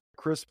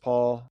 Chris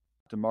Paul,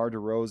 DeMar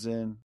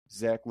DeRozan,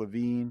 Zach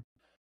LaVine,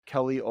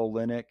 Kelly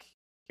Olynyk,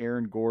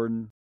 Aaron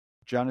Gordon,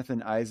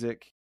 Jonathan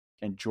Isaac,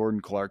 and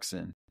Jordan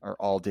Clarkson are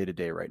all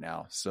day-to-day right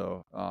now.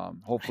 So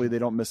hopefully they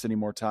don't miss any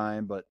more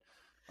time, but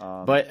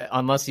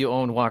unless you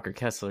own Walker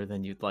Kessler,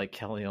 then you'd like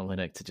Kelly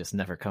Olynyk to just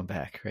never come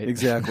back, right?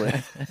 Exactly.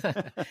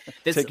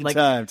 Take your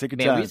time.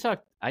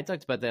 I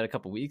talked about that a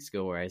couple weeks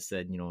ago, where I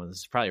said, this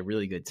is probably a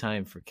really good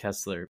time for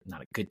Kessler.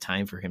 Not a good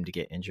time for him to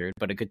get injured,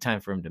 but a good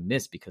time for him to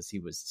miss, because he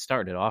was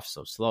started off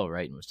so slow,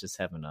 right? And was just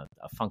having a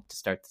funk to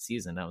start the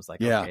season. I was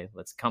like, okay,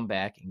 let's come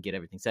back and get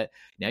everything set.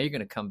 Now you're going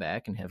to come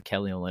back and have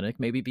Kelly Olynyk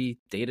maybe be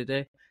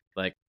day-to-day.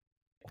 Like,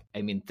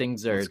 I mean,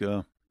 things are... Let's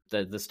go.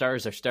 The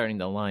stars are starting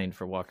to align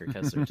for Walker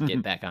Kessler to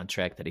get back on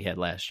track that he had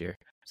last year.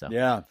 So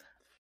yeah,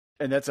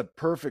 and that's a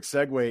perfect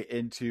segue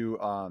into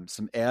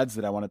some ads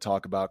that I want to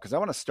talk about, because I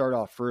want to start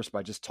off first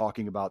by just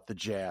talking about the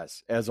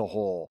Jazz as a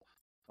whole.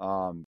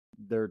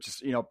 They're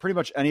just, pretty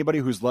much anybody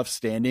who's left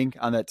standing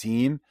on that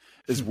team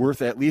is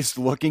worth at least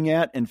looking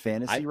at in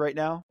fantasy right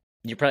now.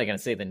 You're probably going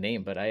to say the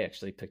name, but I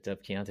actually picked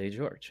up Keontae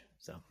George.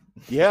 So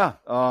yeah,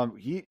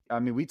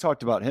 we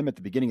talked about him at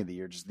the beginning of the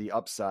year, just the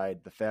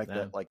upside, the fact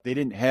that like they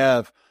didn't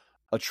have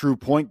a true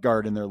point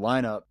guard in their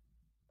lineup.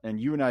 And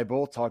you and I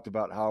both talked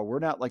about how we're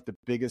not like the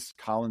biggest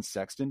Colin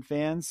Sexton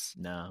fans.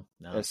 No.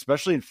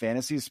 Especially in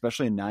fantasy,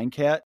 especially in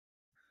 9-cat.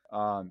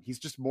 He's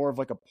just more of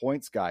like a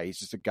points guy. He's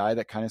just a guy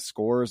that kind of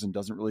scores and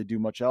doesn't really do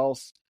much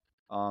else.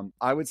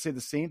 I would say the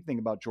same thing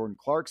about Jordan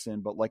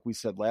Clarkson, but like we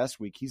said last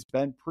week, he's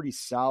been pretty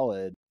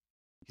solid.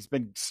 He's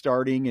been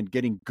starting and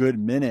getting good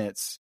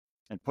minutes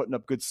and putting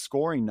up good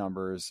scoring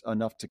numbers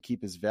enough to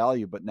keep his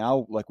value. But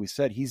now, like we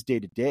said, he's day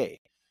to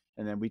day.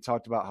 And then we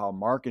talked about how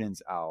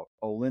Markkanen's out,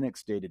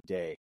 Olynyk's day to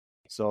day.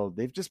 So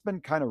they've just been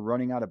kind of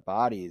running out of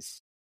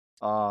bodies.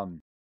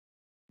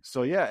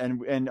 So yeah,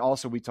 and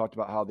also we talked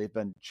about how they've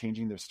been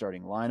changing their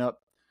starting lineup.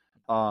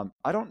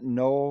 I don't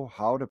know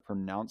how to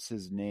pronounce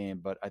his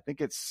name, but I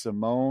think it's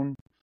Simone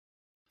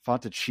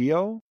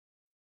Fontecchio.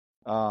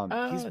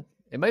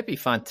 It might be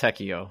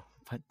Fontecchio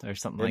or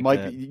something it like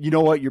that. Be, you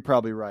know what? You're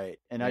probably right.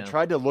 And I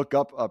tried to look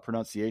up a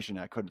pronunciation.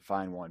 I couldn't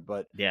find one,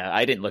 but yeah,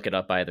 I didn't look it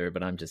up either,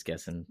 but I'm just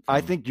guessing.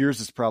 I think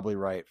yours is probably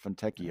right.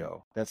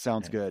 Fontecchio. That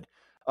sounds good.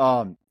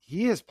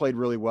 He has played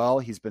really well.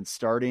 He's been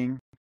starting.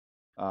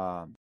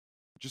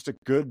 Just a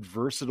good,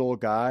 versatile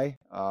guy.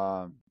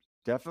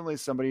 Definitely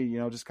somebody,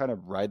 just kind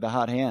of ride the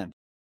hot hand.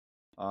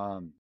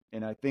 And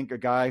I think a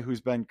guy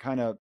who's been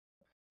kind of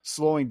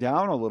slowing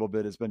down a little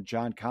bit has been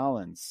John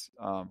Collins.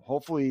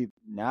 Hopefully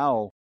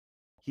now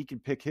he can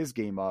pick his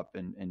game up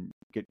and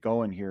get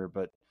going here.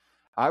 But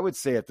I would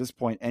say at this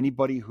point,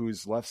 anybody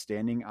who's left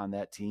standing on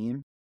that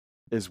team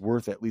is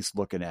worth at least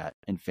looking at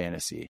in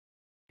fantasy.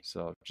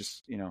 So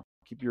just,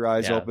 keep your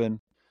eyes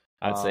open.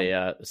 I'd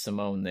say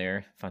Simone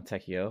there,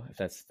 Fontecchio, if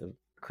that's the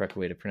correct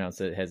way to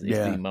pronounce it, he's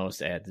the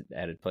most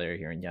added player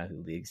here in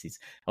Yahoo leagues. He's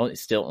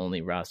still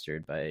only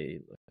rostered by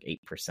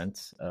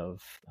 8%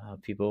 of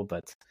people,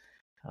 but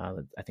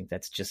I think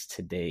that's just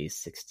today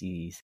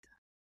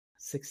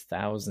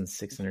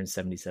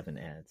 66,677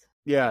 ads.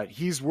 Yeah,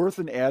 he's worth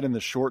an ad in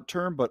the short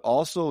term, but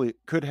also it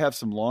could have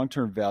some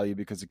long-term value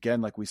because, again,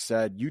 like we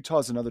said,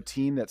 Utah's another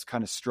team that's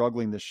kind of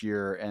struggling this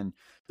year, and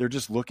they're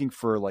just looking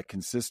for like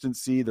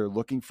consistency. They're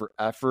looking for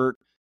effort,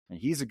 and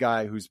he's a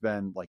guy who's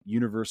been like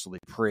universally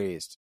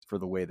praised for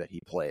the way that he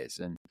plays.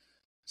 And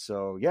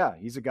so, yeah,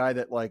 he's a guy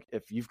that like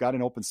if you've got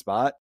an open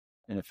spot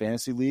in a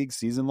fantasy league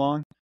season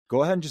long,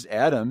 go ahead and just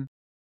add him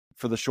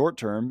for the short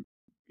term,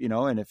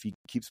 and if he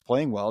keeps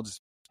playing well,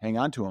 just hang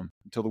on to him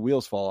until the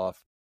wheels fall off.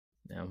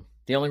 Yeah.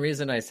 The only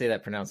reason I say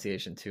that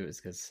pronunciation too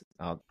is because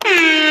but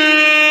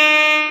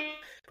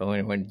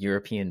when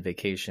European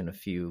vacation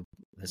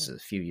this is a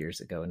few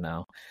years ago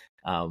now,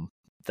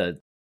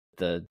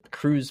 the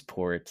cruise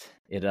port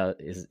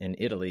is in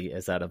Italy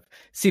is out of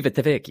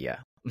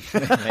Civitavecchia.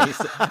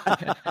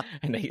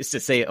 and I used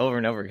to say it over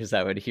and over because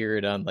I would hear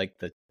it on like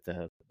the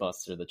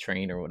bus or the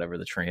train or whatever,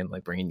 the train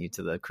like bringing you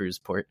to the cruise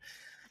port.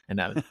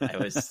 And I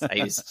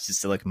used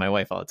just to look at my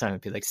wife all the time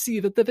and be like,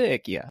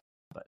 Civitavecchia.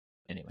 But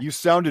anyway, you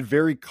sounded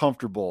very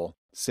comfortable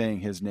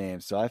saying his name,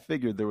 so I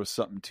figured there was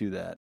something to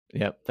that.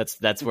 Yep,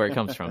 that's where it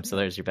comes from. So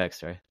there's your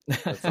backstory.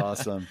 That's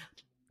awesome.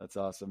 That's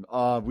awesome.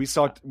 We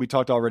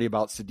talked already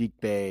about Sadiq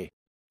Bey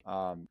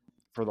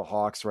for the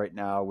Hawks right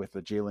now with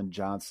the Jalen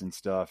Johnson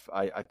stuff.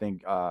 I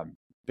think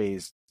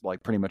Bey's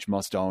like pretty much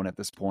must own at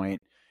this point.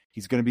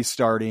 He's going to be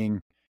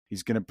starting.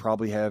 He's going to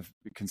probably have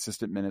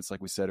consistent minutes,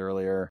 like we said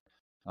earlier.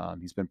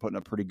 He's been putting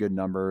up pretty good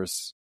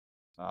numbers.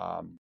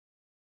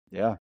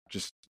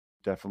 Just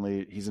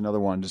definitely, he's another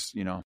one, just,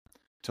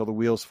 till the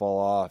wheels fall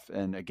off.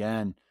 And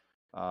again,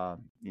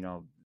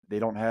 they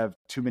don't have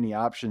too many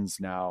options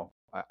now.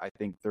 I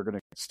think they're going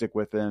to stick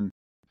with him.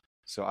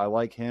 So I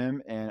like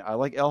him, and I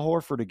like Al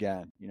Horford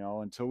again,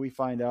 until we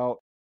find out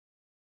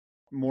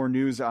more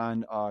news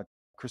on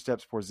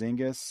Kristaps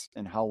Porzingis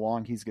and how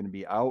long he's going to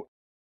be out.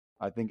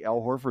 I think Al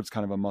Horford's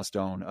kind of a must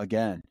own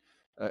again.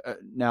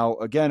 Now,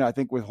 again, I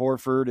think with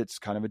Horford, it's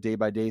kind of a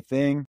day-by-day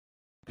thing.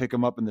 Pick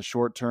him up in the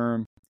short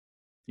term,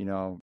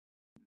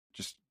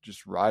 just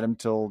ride him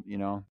till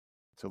the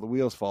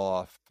wheels fall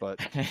off. But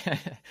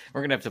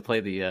we're gonna have to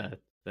play the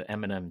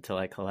Eminem "Till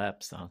I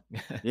Collapse" song.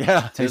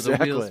 Yeah, till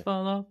exactly. the wheels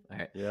fall off. All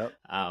right. Yep.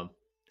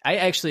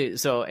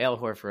 So Al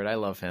Horford, I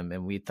love him,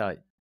 and we thought,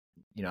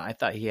 I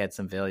thought he had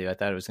some value. I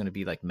thought it was going to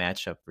be like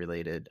matchup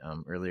related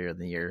earlier in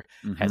the year.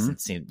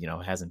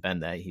 Mm-hmm. Hasn't been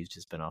that. He's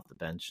just been off the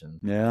bench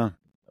and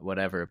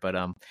whatever. But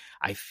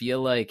I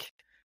feel like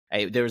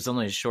there was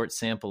only a short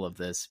sample of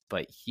this,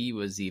 but he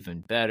was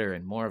even better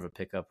and more of a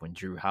pickup when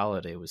Drew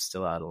Holiday was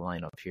still out of the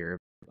lineup here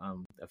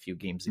a few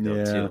games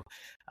ago too.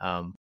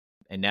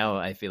 And now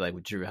I feel like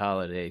with Drew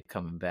Holiday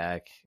coming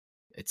back,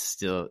 it's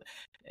still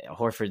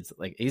Horford's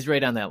like he's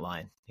right on that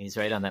line. He's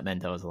right on that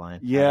Mendoza line.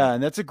 Yeah,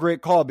 and that's a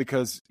great call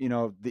because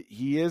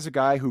he is a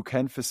guy who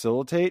can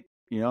facilitate.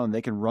 And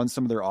they can run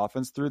some of their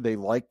offense through. They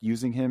like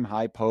using him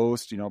high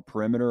post,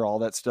 perimeter, all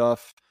that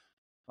stuff.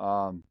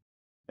 And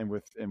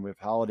And with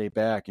Holiday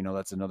back,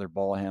 that's another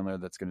ball handler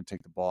that's going to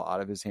take the ball out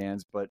of his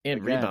hands. But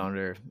and again,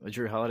 rebounder.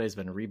 Drew Holiday's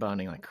been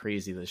rebounding like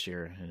crazy this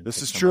year. And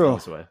this is true.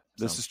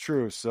 This is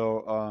true.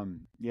 So,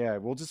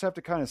 we'll just have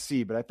to kind of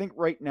see. But I think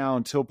right now,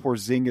 until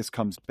Porzingis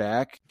comes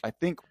back, I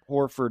think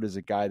Horford is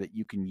a guy that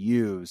you can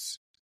use,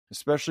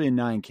 especially in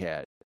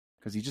 9-cat,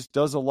 because he just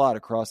does a lot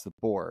across the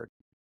board.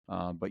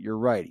 But you're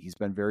right. He's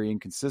been very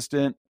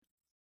inconsistent.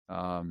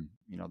 The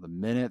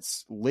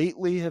minutes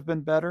lately have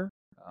been better.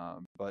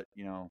 But,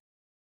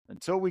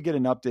 until we get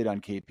an update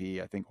on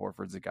KP, I think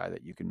Horford's a guy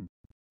that you can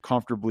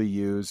comfortably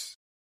use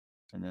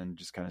and then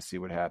just kind of see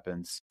what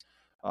happens.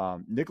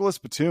 Nicholas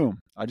Batum,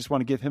 I just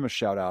want to give him a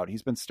shout out.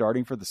 He's been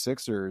starting for the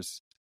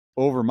Sixers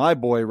over my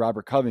boy,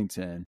 Robert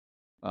Covington.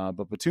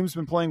 But Batum's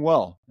been playing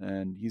well,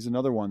 and he's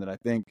another one that I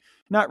think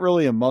not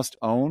really a must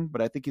own,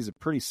 but I think he's a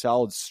pretty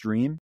solid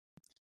stream.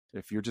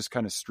 If you're just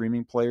kind of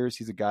streaming players,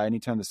 he's a guy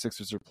anytime the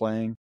Sixers are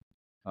playing,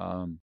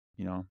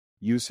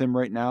 use him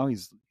right now.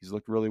 He's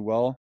looked really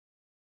well.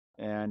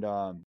 And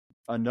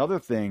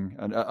another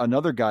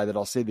guy that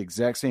I'll say the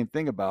exact same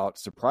thing about,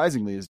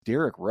 surprisingly, is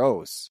Derrick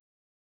Rose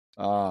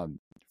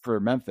for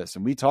Memphis.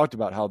 And we talked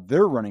about how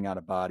they're running out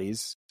of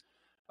bodies.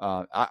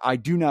 I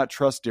do not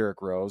trust Derrick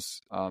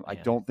Rose. I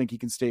don't think he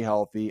can stay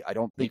healthy. I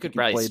don't think you could he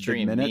can play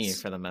stream big minutes. me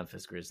for the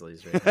Memphis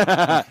Grizzlies right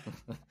now.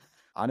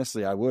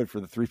 Honestly, I would for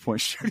the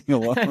 3-point shooting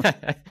alone.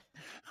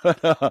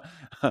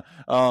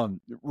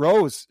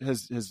 Rose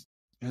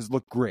has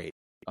looked great.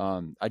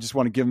 I just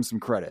want to give him some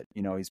credit.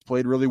 He's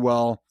played really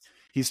well.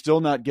 He's still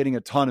not getting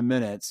a ton of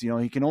minutes.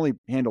 He can only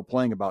handle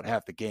playing about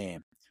half the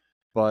game.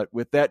 But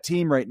with that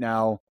team right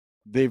now,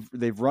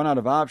 they've run out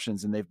of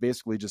options, and they've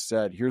basically just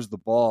said, "Here's the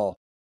ball,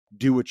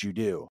 do what you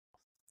do."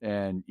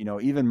 And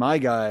even my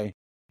guy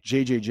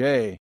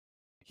JJJ,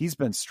 he's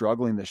been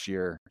struggling this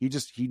year.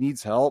 He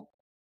needs help,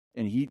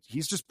 and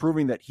he's just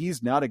proving that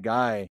he's not a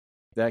guy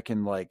that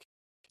can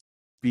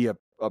be a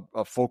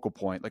focal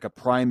point, like a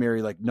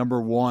primary,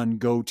 number one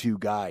go-to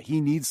guy.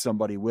 He needs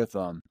somebody with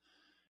him.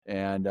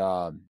 And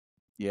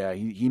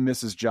he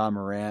misses John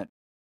Morant.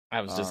 I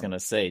was just going to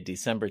say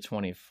December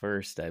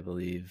 21st, I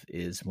believe,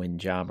 is when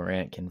John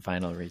Morant can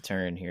finally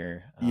return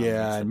here.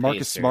 And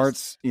Marcus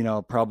Smart's,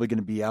 probably going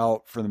to be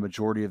out for the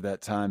majority of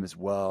that time as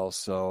well.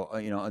 So,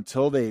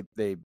 until they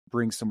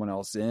bring someone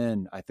else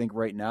in, I think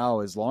right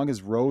now, as long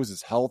as Rose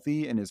is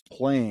healthy and is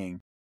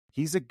playing,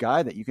 he's a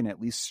guy that you can at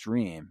least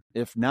stream,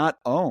 if not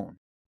own.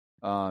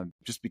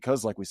 Just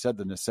because, like we said,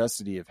 the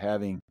necessity of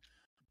having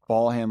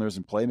ball handlers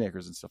and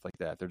playmakers and stuff like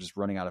that, they're just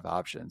running out of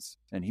options.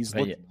 And he's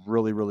looked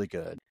really, really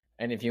good.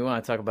 And if you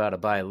want to talk about a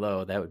buy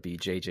low, that would be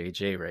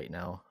JJJ right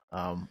now.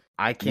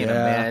 I can't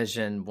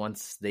imagine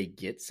once they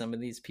get some of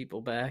these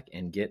people back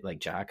and get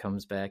Ja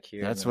comes back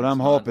here. That's what I'm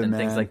hoping, and man.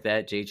 Things like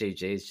that.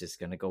 JJJ is just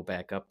going to go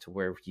back up to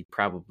where he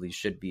probably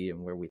should be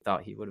and where we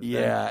thought he would have been.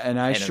 Yeah, and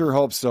I sure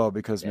hope so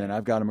because, man,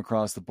 I've got him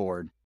across the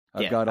board.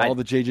 I've got all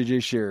the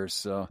JJJ shares.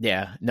 So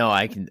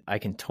I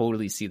can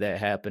totally see that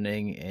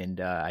happening,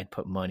 and I'd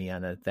put money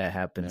on that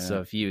happens.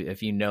 So if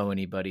you know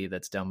anybody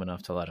that's dumb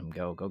enough to let him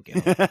go get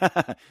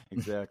him.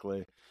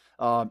 Exactly.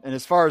 And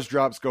as far as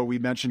drops go, we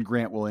mentioned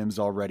Grant Williams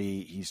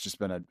already. He's just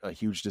been a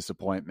huge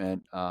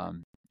disappointment.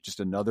 Just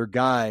another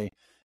guy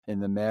in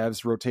the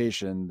Mavs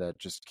rotation that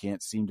just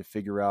can't seem to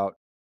figure out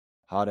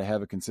how to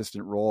have a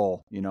consistent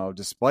role,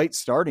 despite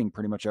starting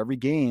pretty much every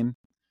game.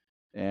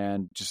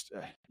 And just,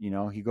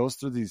 he goes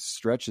through these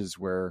stretches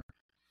where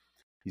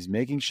he's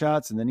making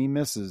shots and then he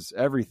misses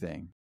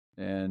everything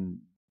and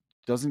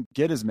doesn't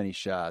get as many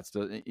shots.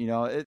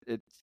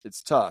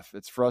 It's tough.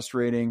 It's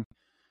frustrating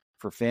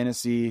for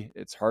fantasy.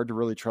 It's hard to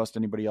really trust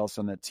anybody else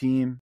on that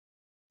team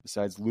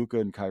besides Luka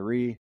and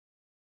Kyrie.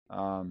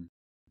 So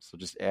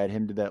just add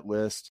him to that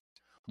list.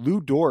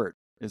 Lou Dort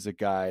is a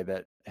guy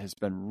that has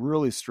been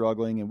really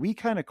struggling. And we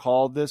kind of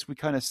called this. We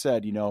kind of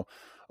said,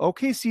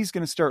 OKC's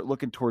going to start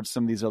looking towards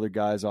some of these other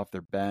guys off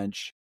their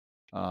bench.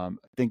 I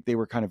think they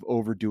were kind of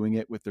overdoing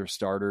it with their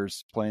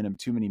starters, playing them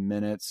too many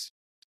minutes.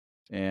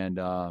 And,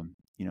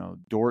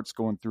 Dort's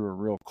going through a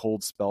real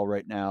cold spell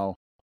right now.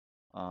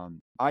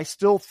 I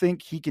still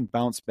think he can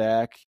bounce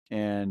back.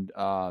 And,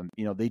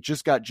 they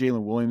just got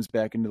Jalen Williams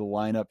back into the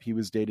lineup. He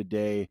was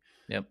day-to-day.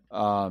 Yep.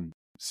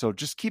 So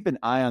just keep an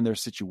eye on their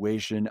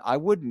situation. I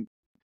wouldn't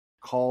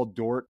call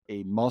Dort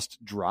a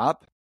must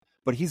drop.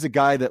 But he's a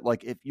guy that,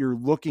 if you're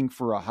looking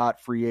for a hot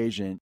free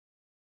agent,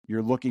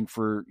 you're looking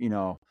for,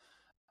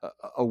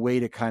 a way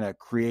to kind of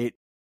create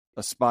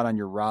a spot on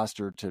your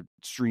roster to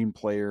stream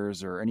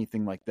players or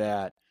anything like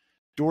that.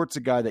 Dort's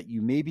a guy that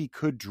you maybe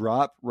could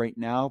drop right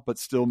now, but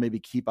still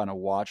maybe keep on a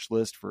watch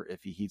list for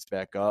if he heats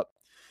back up.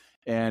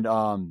 And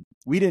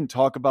we didn't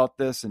talk about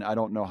this, and I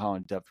don't know how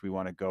in depth we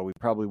want to go. We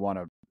probably want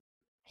to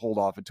hold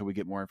off until we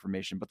get more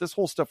information. But this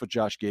whole stuff with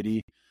Josh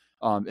Giddey,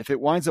 if it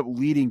winds up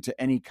leading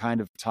to any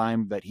kind of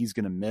time that he's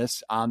going to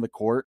miss on the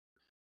court,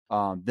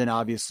 then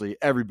obviously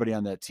everybody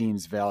on that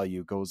team's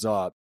value goes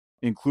up,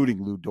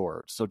 including Lou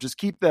Dort. So just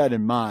keep that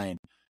in mind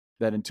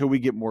that until we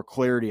get more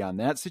clarity on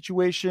that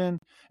situation,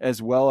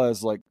 as well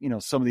as like,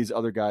 some of these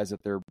other guys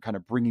that they're kind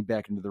of bringing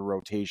back into the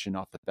rotation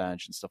off the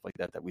bench and stuff like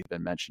that we've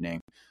been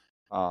mentioning,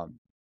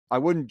 I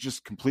wouldn't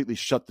just completely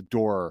shut the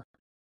door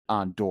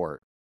on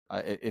Dort.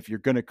 If you're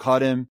going to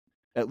cut him,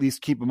 at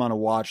least keep him on a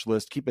watch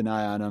list, keep an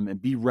eye on him,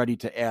 and be ready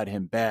to add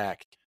him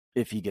back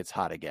if he gets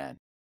hot again.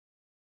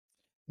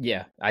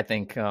 Yeah, I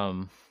think,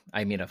 a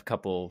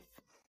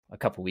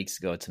couple weeks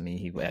ago to me,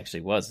 he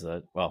actually was,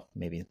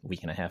 maybe a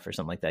week and a half or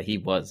something like that. He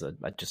was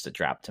just a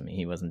drop to me.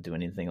 He wasn't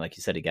doing anything. Like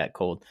you said, he got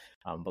cold.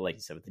 But like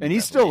you said, with the and he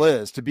still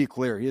is, to be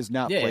clear, he has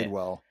not played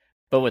well.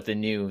 But with the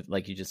new,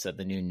 like you just said,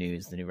 the new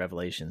news, the new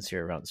revelations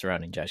here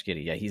surrounding Josh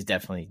Giddey, he's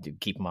definitely to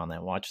keep him on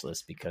that watch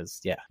list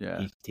because,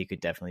 he could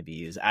definitely be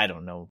used. I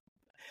don't know.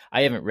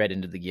 I haven't read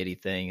into the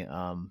Giddey thing,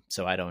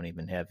 so I don't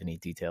even have any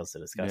details to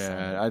discuss.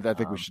 Yeah, I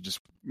think we should just,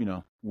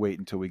 wait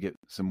until we get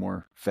some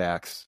more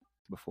facts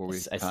before we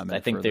comment. I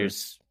think further.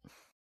 there's,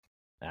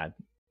 I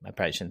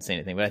probably shouldn't say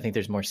anything, but I think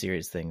there's more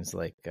serious things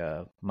like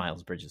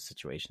Miles Bridges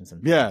situations.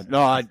 And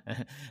I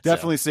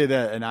definitely say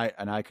that, and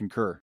I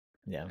concur.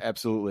 Yeah,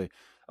 absolutely.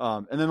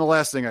 And then the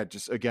last thing,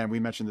 we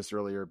mentioned this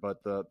earlier,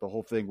 but the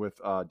whole thing with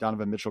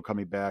Donovan Mitchell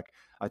coming back,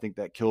 I think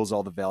that kills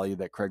all the value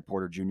that Craig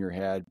Porter Jr.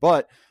 had.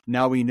 But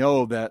now we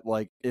know that,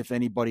 like, if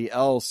anybody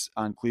else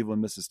on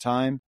Cleveland misses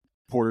time,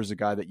 Porter's a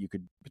guy that you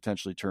could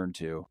potentially turn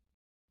to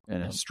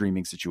in a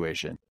streaming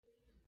situation.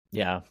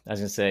 Yeah, I was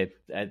going to say,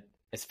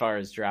 as far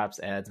as drops,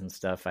 ads, and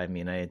stuff, I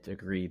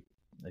agree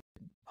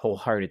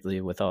wholeheartedly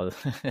with all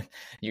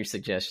your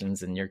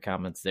suggestions and your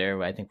comments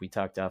there. I think we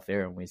talked off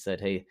air and we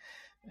said, hey,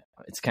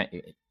 it's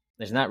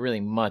there's not really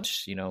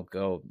much,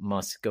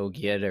 must go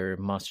get or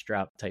must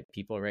drop type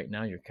people right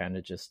now. You're kind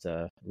of just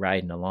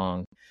riding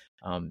along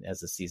as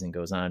the season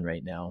goes on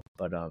right now.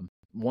 But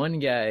one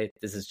guy,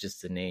 this is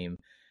just a name,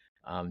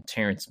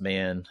 Terrence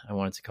Mann. I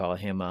wanted to call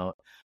him out.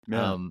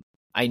 Yeah.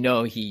 I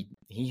know he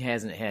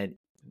hasn't had,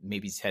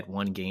 maybe he's had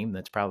one game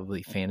that's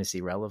probably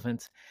fantasy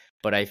relevant,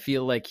 but I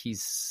feel like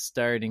he's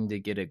starting to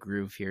get a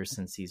groove here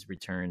since he's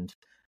returned.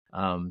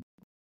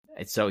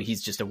 So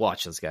he's just a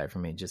watch list guy for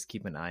me. Just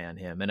keep an eye on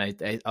him. And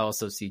I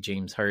also see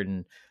James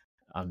Harden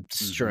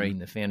destroying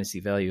the fantasy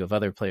value of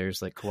other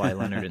players like Kawhi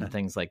Leonard and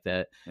things like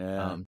that.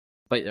 Yeah.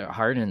 But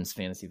Harden's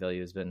fantasy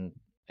value has been,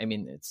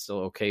 it's still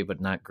okay,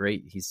 but not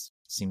great. He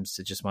seems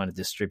to just want to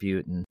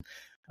distribute and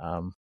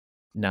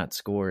not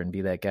score and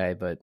be that guy.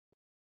 But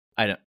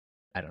I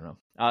don't know.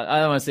 I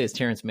don't want to say it's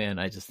Terrence Mann.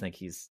 I just think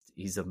he's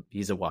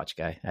a watch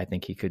guy. I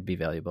think he could be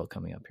valuable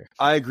coming up here.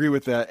 I agree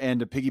with that.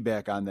 And to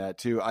piggyback on that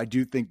too, I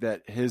do think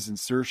that his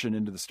insertion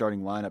into the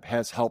starting lineup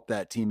has helped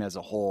that team as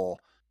a whole.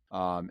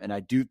 And I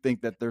do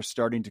think that they're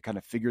starting to kind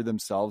of figure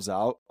themselves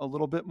out a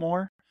little bit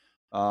more.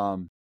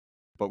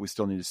 But we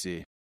still need to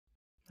see.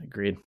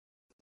 Agreed.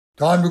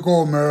 Time to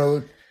go,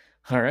 Maryland.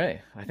 All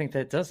right. I think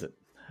that does it.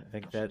 I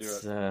think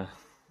that's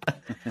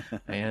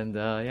and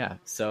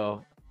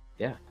so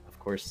yeah.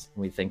 Of course,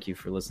 we thank you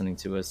for listening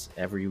to us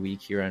every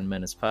week here on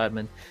Menace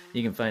Podman.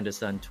 You can find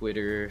us on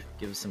Twitter.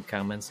 Give us some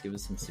comments. Give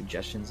us some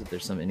suggestions if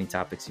there's any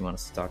topics you want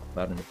us to talk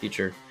about in the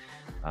future.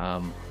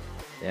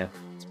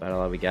 That's about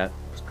all we got.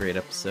 It's a great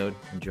episode.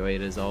 Enjoy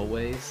it as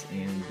always,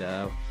 and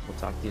we'll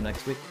talk to you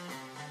next week.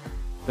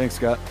 Thanks,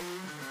 Scott.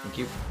 Thank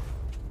you.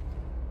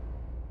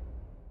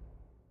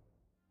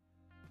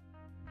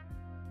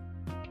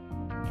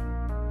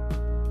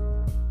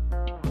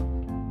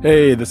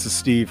 Hey, this is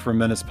Steve from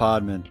Menace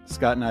Podman.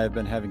 Scott and I have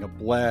been having a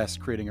blast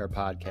creating our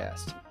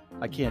podcast.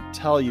 I can't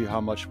tell you how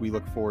much we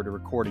look forward to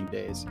recording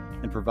days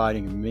and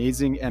providing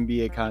amazing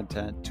NBA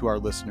content to our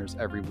listeners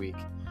every week.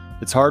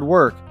 It's hard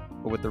work,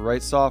 but with the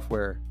right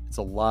software, it's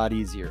a lot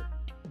easier.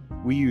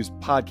 We use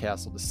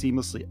Podcastle to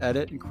seamlessly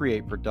edit and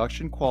create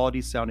production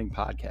quality sounding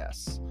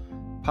podcasts.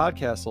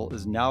 Podcastle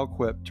is now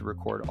equipped to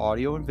record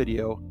audio and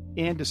video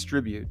and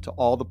distribute to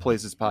all the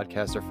places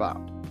podcasts are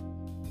found.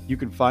 You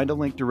can find a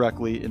link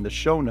directly in the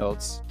show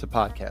notes to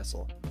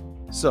Podcastle.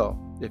 So,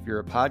 if you're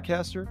a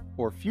podcaster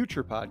or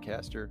future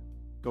podcaster,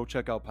 go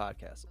check out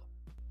Podcastle.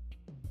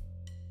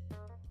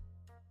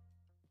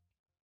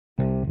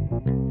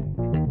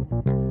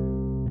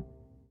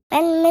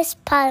 And Miss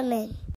Parman.